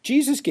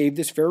 Jesus gave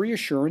this very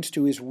assurance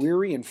to his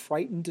weary and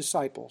frightened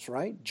disciples,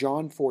 right?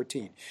 John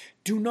 14.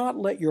 Do not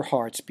let your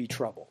hearts be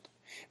troubled.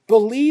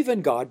 Believe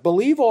in God.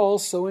 Believe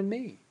also in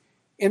me.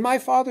 In my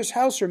Father's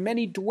house are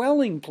many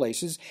dwelling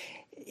places.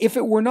 If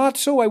it were not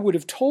so, I would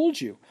have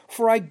told you.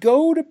 For I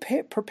go to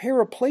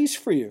prepare a place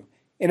for you.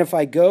 And if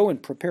I go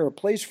and prepare a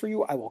place for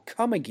you, I will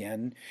come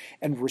again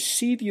and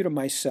receive you to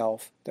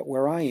myself, that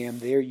where I am,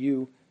 there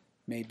you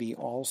may be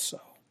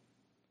also.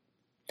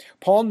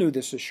 Paul knew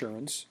this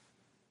assurance.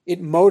 It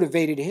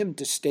motivated him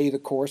to stay the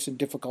course in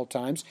difficult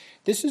times.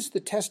 This is the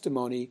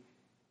testimony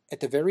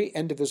at the very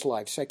end of his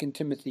life, 2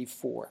 Timothy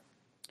 4,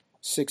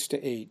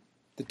 6-8.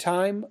 The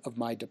time of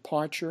my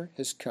departure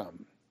has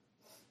come.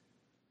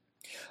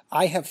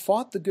 I have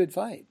fought the good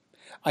fight.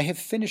 I have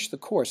finished the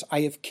course.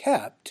 I have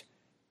kept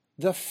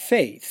the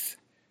faith.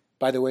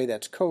 By the way,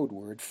 that's code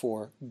word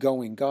for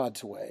going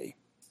God's way.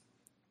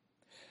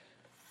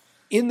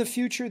 In the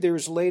future, there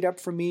is laid up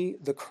for me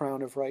the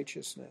crown of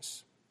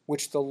righteousness,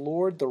 which the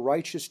Lord, the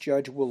righteous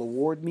judge, will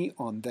award me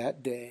on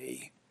that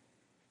day,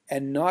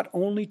 and not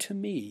only to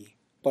me,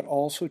 but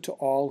also to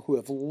all who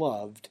have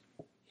loved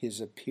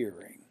his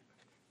appearing.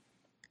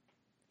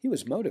 He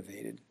was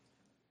motivated.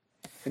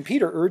 And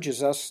Peter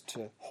urges us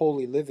to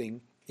holy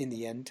living in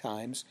the end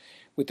times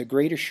with the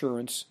great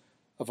assurance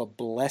of a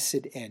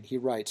blessed end. He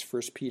writes,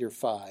 1 Peter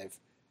 5,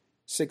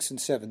 6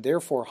 and 7,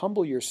 Therefore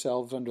humble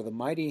yourselves under the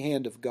mighty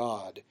hand of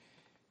God,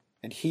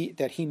 and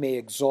that he may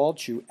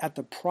exalt you at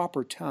the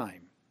proper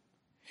time.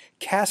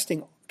 Cast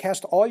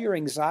all your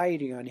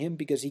anxiety on him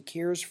because he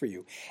cares for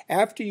you.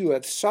 After you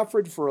have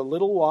suffered for a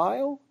little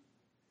while,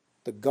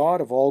 the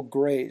God of all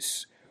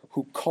grace,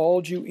 who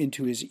called you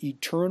into his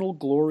eternal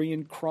glory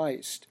in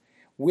Christ,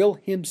 will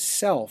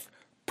himself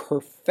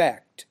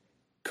perfect,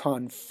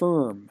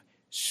 confirm,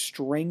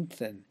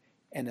 strengthen,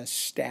 and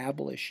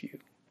establish you.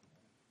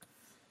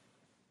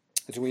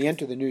 As we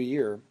enter the new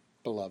year,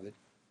 beloved,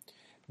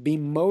 be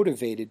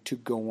motivated to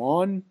go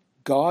on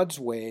God's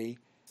way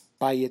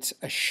by its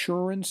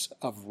assurance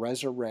of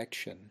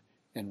resurrection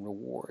and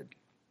reward.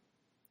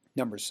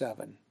 Number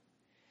 7,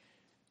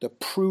 the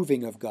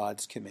proving of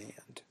God's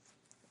command.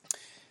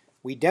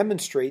 We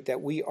demonstrate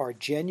that we are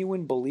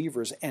genuine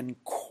believers and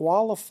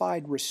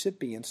qualified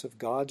recipients of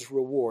God's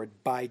reward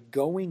by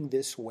going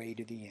this way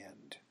to the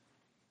end.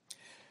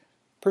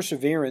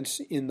 Perseverance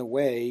in the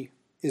way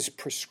is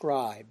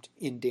prescribed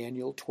in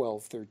Daniel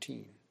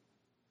 12:13.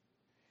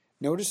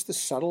 Notice the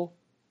subtle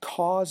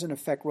cause and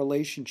effect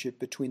relationship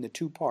between the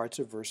two parts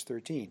of verse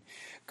 13.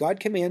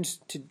 God's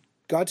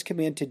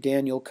command to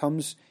Daniel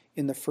comes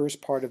in the first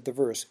part of the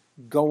verse.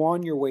 Go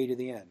on your way to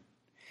the end.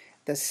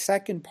 The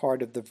second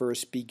part of the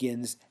verse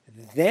begins,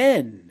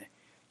 then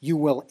you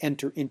will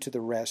enter into the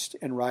rest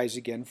and rise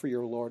again for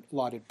your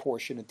allotted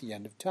portion at the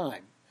end of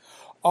time.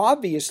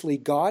 Obviously,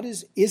 God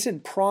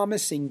isn't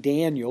promising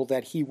Daniel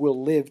that he will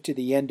live to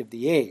the end of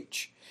the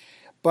age,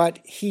 but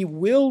he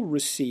will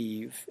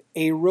receive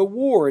a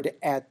reward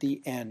at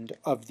the end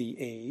of the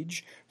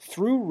age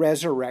through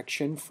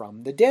resurrection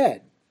from the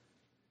dead.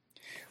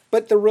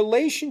 But the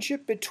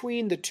relationship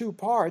between the two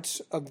parts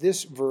of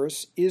this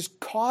verse is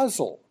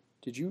causal.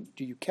 Do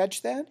you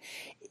catch that?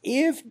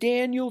 If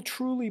Daniel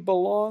truly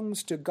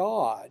belongs to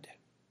God,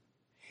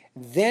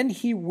 then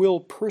he will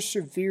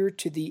persevere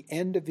to the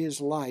end of his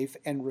life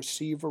and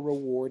receive a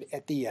reward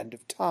at the end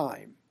of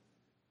time.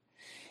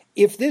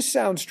 If this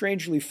sounds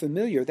strangely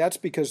familiar, that's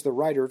because the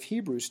writer of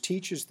Hebrews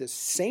teaches the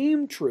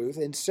same truth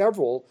in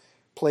several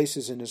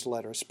places in his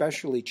letter,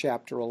 especially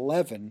chapter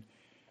 11,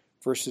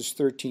 verses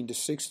 13 to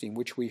 16,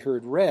 which we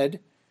heard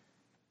read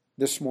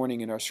this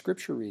morning in our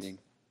scripture reading.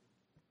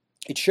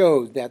 It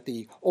showed that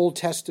the Old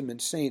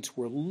Testament saints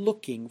were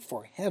looking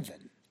for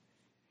heaven.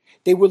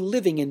 They were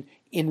living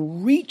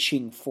in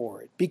reaching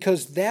for it,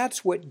 because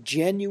that's what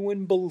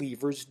genuine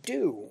believers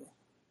do.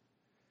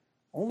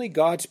 Only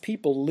God's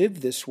people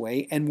live this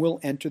way and will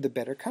enter the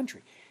better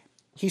country.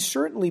 He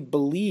certainly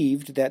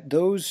believed that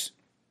those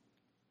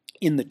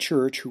in the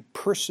church who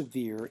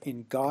persevere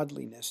in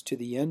godliness to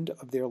the end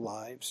of their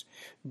lives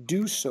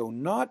do so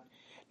not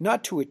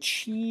to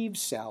achieve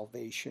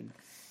salvation,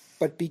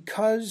 but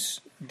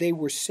because they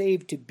were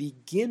saved to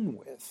begin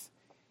with.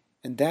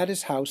 And that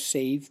is how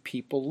saved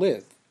people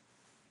live.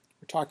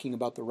 We're talking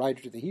about the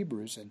writer to the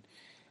Hebrews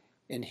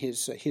and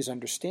his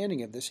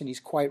understanding of this, and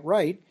he's quite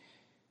right.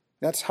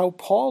 That's how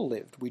Paul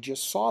lived. We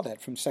just saw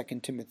that from 2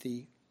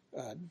 Timothy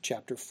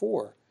chapter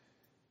 4.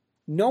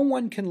 No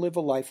one can live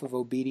a life of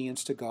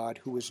obedience to God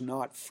who is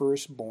not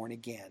first born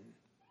again.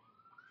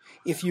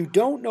 If you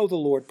don't know the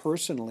Lord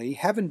personally,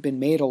 haven't been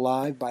made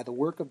alive by the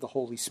work of the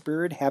Holy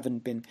Spirit,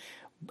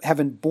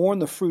 haven't borne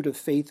the fruit of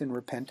faith and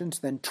repentance,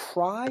 then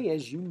try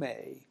as you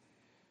may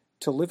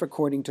to live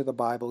according to the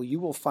Bible, you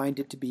will find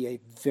it to be a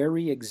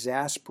very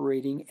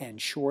exasperating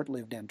and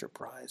short-lived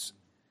enterprise.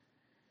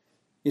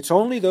 It's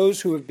only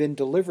those who have been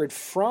delivered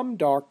from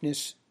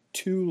darkness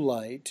to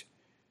light,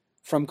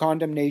 from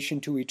condemnation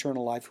to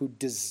eternal life, who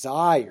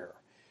desire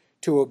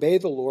to obey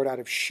the Lord out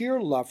of sheer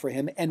love for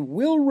Him and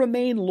will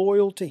remain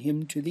loyal to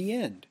Him to the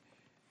end.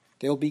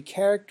 They'll be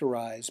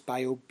characterized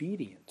by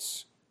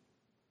obedience.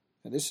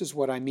 And this is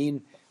what I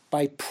mean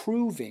by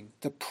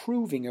the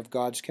proving of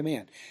God's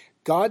command.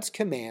 God's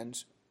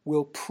commands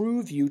will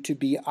prove you to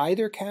be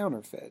either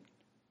counterfeit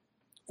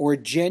or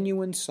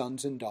genuine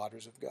sons and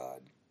daughters of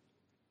God.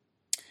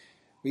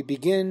 We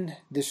begin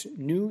this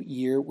new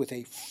year with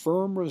a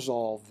firm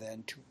resolve,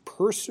 then, to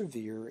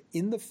persevere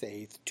in the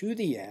faith to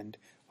the end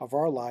of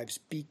our lives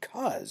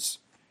because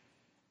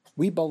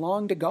we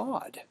belong to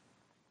God.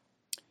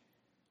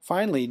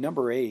 Finally,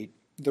 number 8,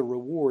 the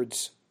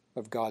rewards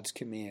of God's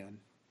command.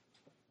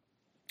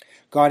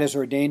 God has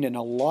ordained an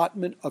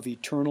allotment of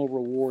eternal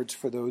rewards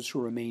for those who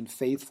remain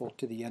faithful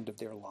to the end of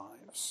their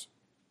lives.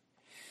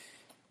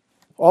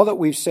 All that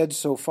we've said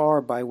so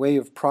far by way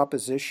of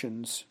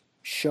propositions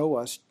show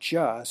us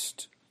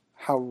just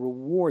how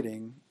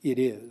rewarding it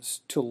is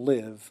to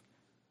live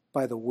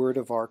by the word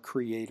of our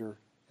Creator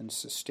and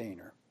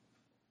Sustainer.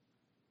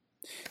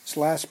 This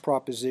last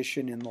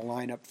proposition in the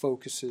lineup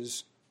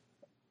focuses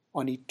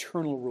on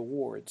eternal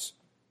rewards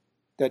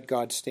that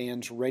God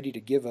stands ready to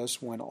give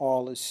us when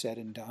all is said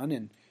and done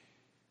and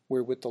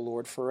we're with the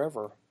Lord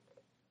forever.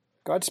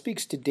 God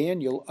speaks to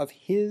Daniel of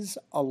his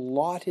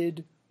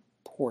allotted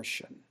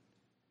portion.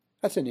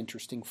 That's an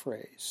interesting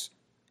phrase.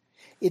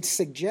 It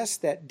suggests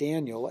that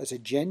Daniel, as a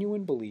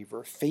genuine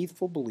believer,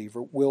 faithful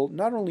believer, will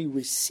not only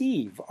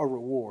receive a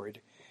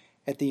reward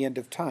at the end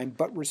of time,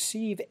 but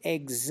receive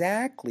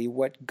exactly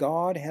what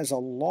God has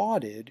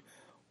allotted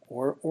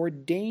or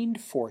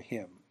ordained for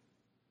him.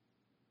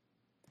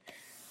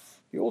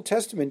 The Old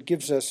Testament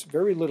gives us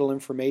very little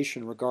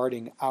information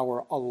regarding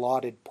our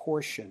allotted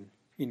portion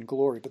in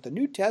glory, but the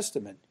New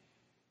Testament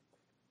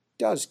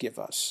does give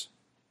us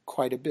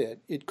quite a bit.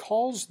 It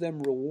calls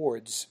them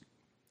rewards,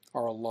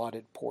 our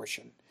allotted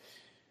portion.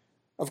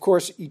 Of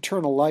course,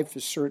 eternal life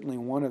is certainly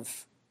one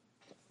of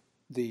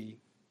the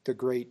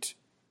great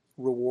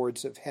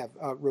rewards of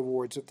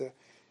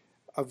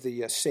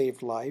the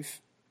saved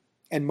life,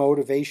 and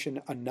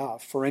motivation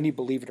enough for any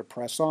believer to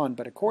press on.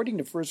 But according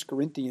to 1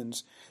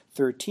 Corinthians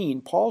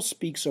 13, Paul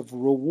speaks of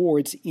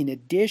rewards in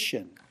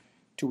addition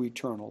to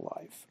eternal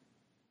life.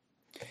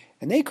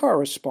 And they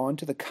correspond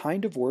to the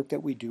kind of work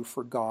that we do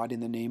for God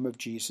in the name of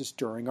Jesus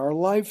during our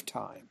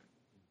lifetime.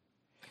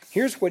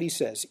 Here's what he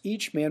says: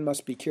 each man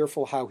must be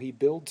careful how he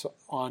builds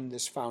on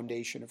this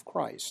foundation of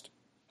Christ.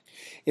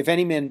 If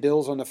any man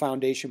builds on the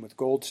foundation with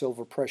gold,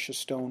 silver, precious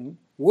stone,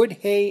 wood,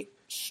 hay,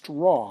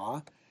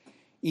 straw,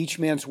 each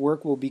man's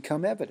work will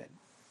become evident.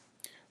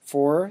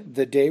 For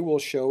the day will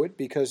show it,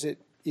 because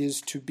it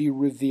is to be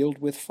revealed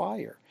with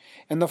fire.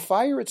 And the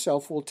fire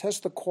itself will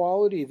test the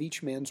quality of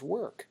each man's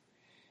work.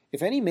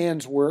 If any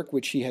man's work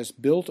which he has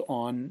built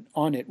on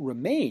it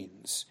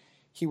remains,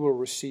 he will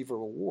receive a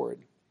reward.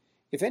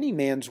 If any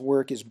man's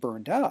work is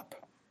burned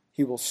up,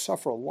 he will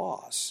suffer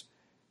loss,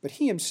 but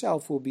he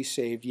himself will be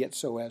saved, yet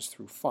so as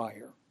through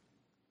fire.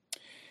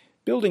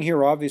 Building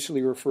here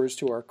obviously refers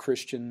to our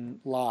Christian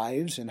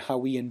lives and how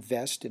we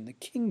invest in the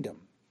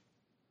kingdom.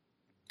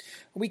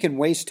 We can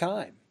waste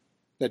time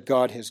that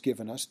God has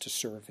given us to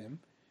serve Him.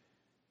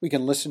 We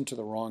can listen to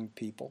the wrong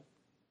people.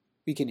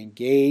 We can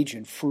engage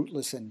in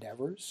fruitless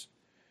endeavors.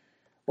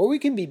 Or we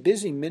can be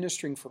busy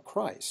ministering for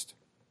Christ,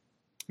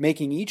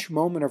 making each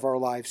moment of our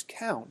lives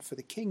count for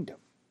the kingdom,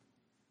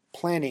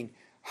 planning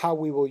how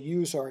we will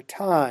use our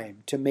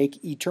time to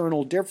make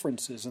eternal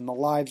differences in the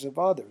lives of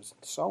others,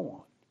 and so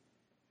on.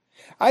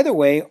 Either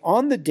way,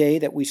 on the day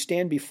that we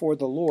stand before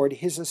the Lord,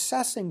 His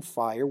assessing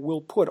fire will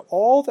put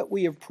all that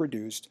we have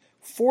produced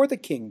for the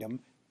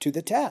kingdom to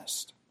the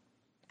test.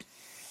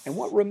 And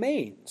what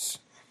remains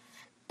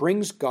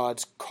brings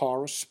God's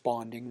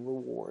corresponding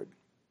reward.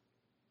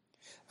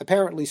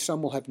 Apparently,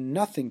 some will have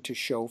nothing to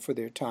show for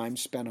their time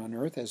spent on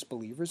earth as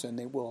believers, and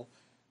they will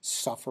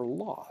suffer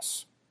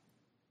loss.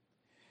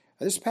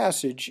 This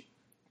passage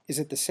is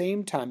at the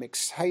same time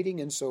exciting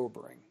and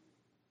sobering.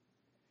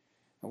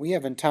 We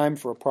haven't time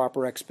for a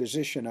proper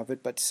exposition of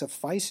it, but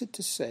suffice it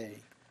to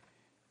say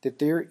that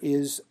there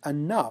is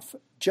enough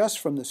just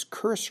from this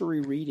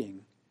cursory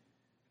reading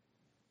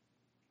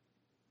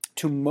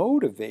to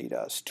motivate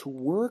us to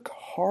work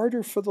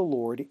harder for the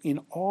Lord in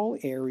all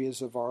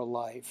areas of our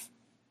life.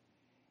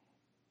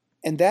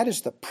 And that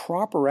is the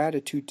proper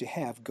attitude to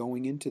have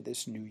going into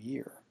this new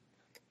year.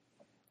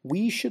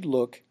 We should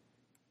look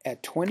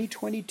at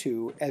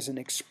 2022 as an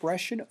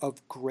expression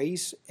of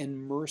grace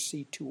and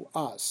mercy to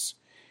us.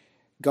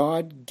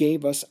 God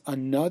gave us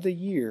another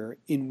year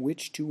in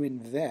which to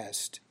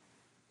invest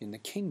in the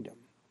kingdom.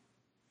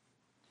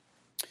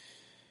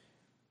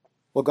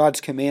 Well,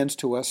 God's commands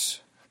to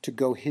us to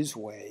go His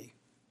way,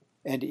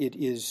 and it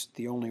is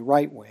the only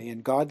right way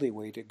and godly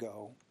way to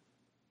go,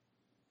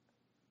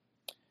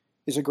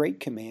 is a great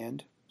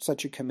command.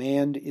 Such a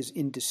command is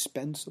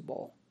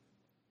indispensable.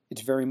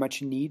 It's very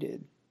much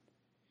needed.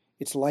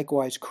 It's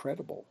likewise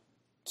credible.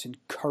 It's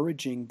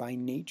encouraging by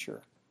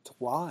nature. It's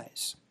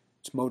wise.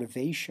 It's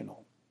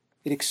motivational.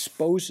 It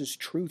exposes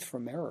truth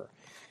from error,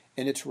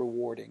 and it's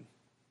rewarding.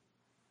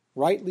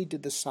 Rightly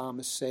did the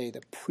psalmist say,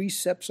 the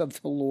precepts of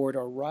the Lord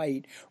are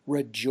right,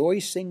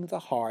 rejoicing the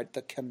heart.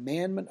 The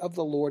commandment of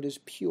the Lord is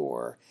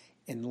pure,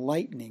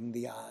 enlightening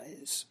the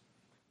eyes.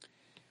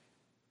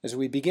 As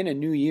we begin a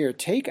new year,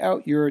 take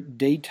out your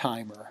day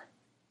timer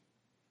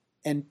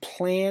and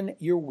plan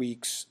your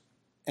weeks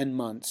and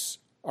months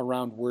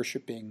around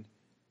worshiping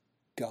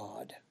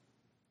God,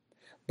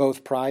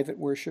 both private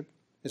worship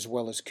as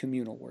well as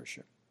communal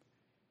worship.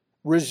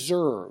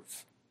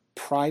 Reserve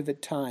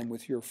private time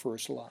with your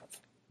first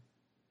love,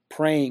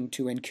 praying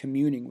to and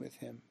communing with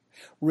Him.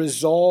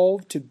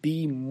 Resolve to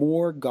be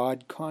more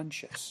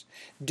God-conscious.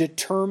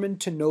 Determined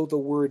to know the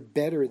Word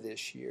better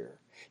this year,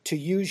 to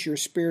use your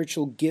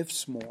spiritual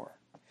gifts more,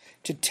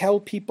 to tell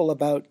people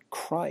about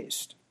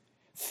Christ,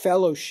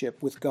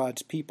 fellowship with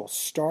God's people.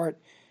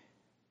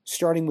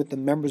 Starting with the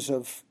members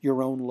of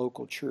your own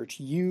local church.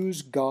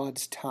 Use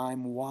God's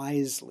time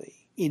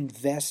wisely.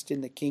 Invest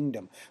in the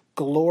kingdom.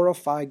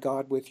 Glorify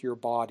God with your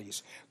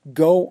bodies.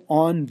 Go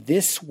on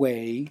this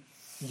way,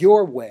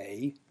 your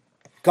way,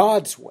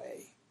 God's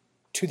way,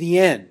 to the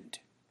end.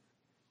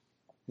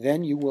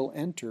 Then you will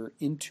enter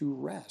into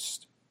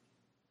rest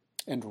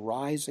and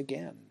rise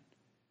again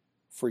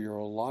for your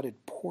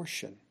allotted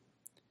portion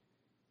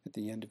at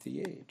the end of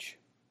the age.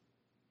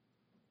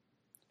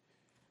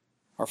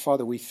 Our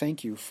Father, we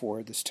thank You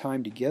for this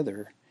time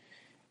together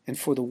and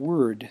for the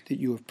word that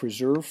You have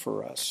preserved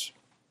for us,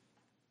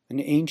 an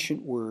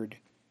ancient word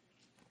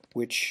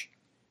which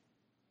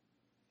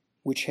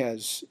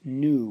has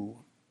new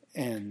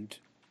and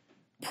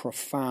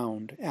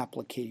profound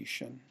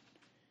application.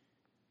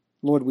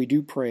 Lord, we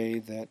do pray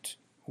that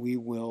we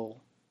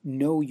will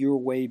know Your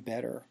way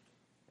better,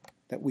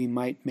 that we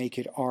might make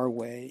it our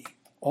way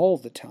all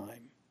the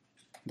time,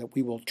 that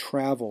we will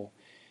travel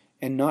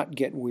and not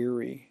get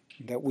weary,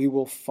 that we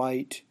will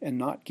fight and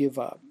not give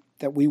up,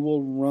 that we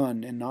will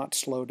run and not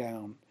slow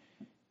down,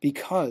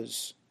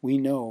 because we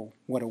know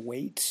what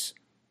awaits.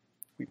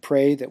 We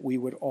pray that we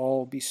would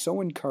all be so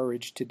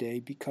encouraged today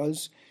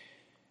because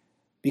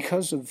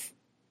of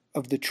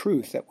the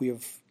truth that we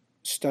have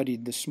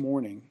studied this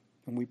morning.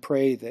 And we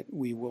pray that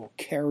we will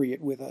carry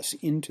it with us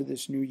into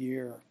this new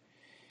year,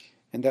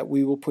 and that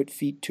we will put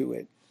feet to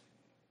it.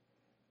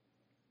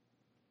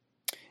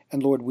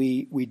 And Lord,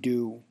 we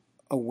do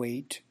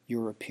await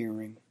Your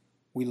appearing.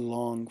 We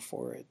long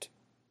for it.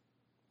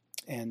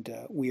 And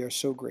we are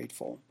so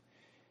grateful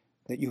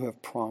that You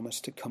have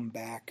promised to come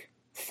back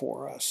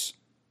for us,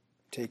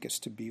 take us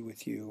to be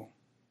with You.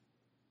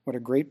 What a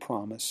great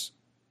promise,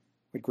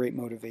 what great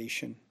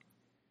motivation,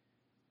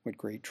 what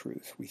great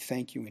truth. We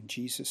thank You in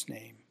Jesus'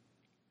 name.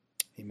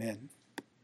 Amen.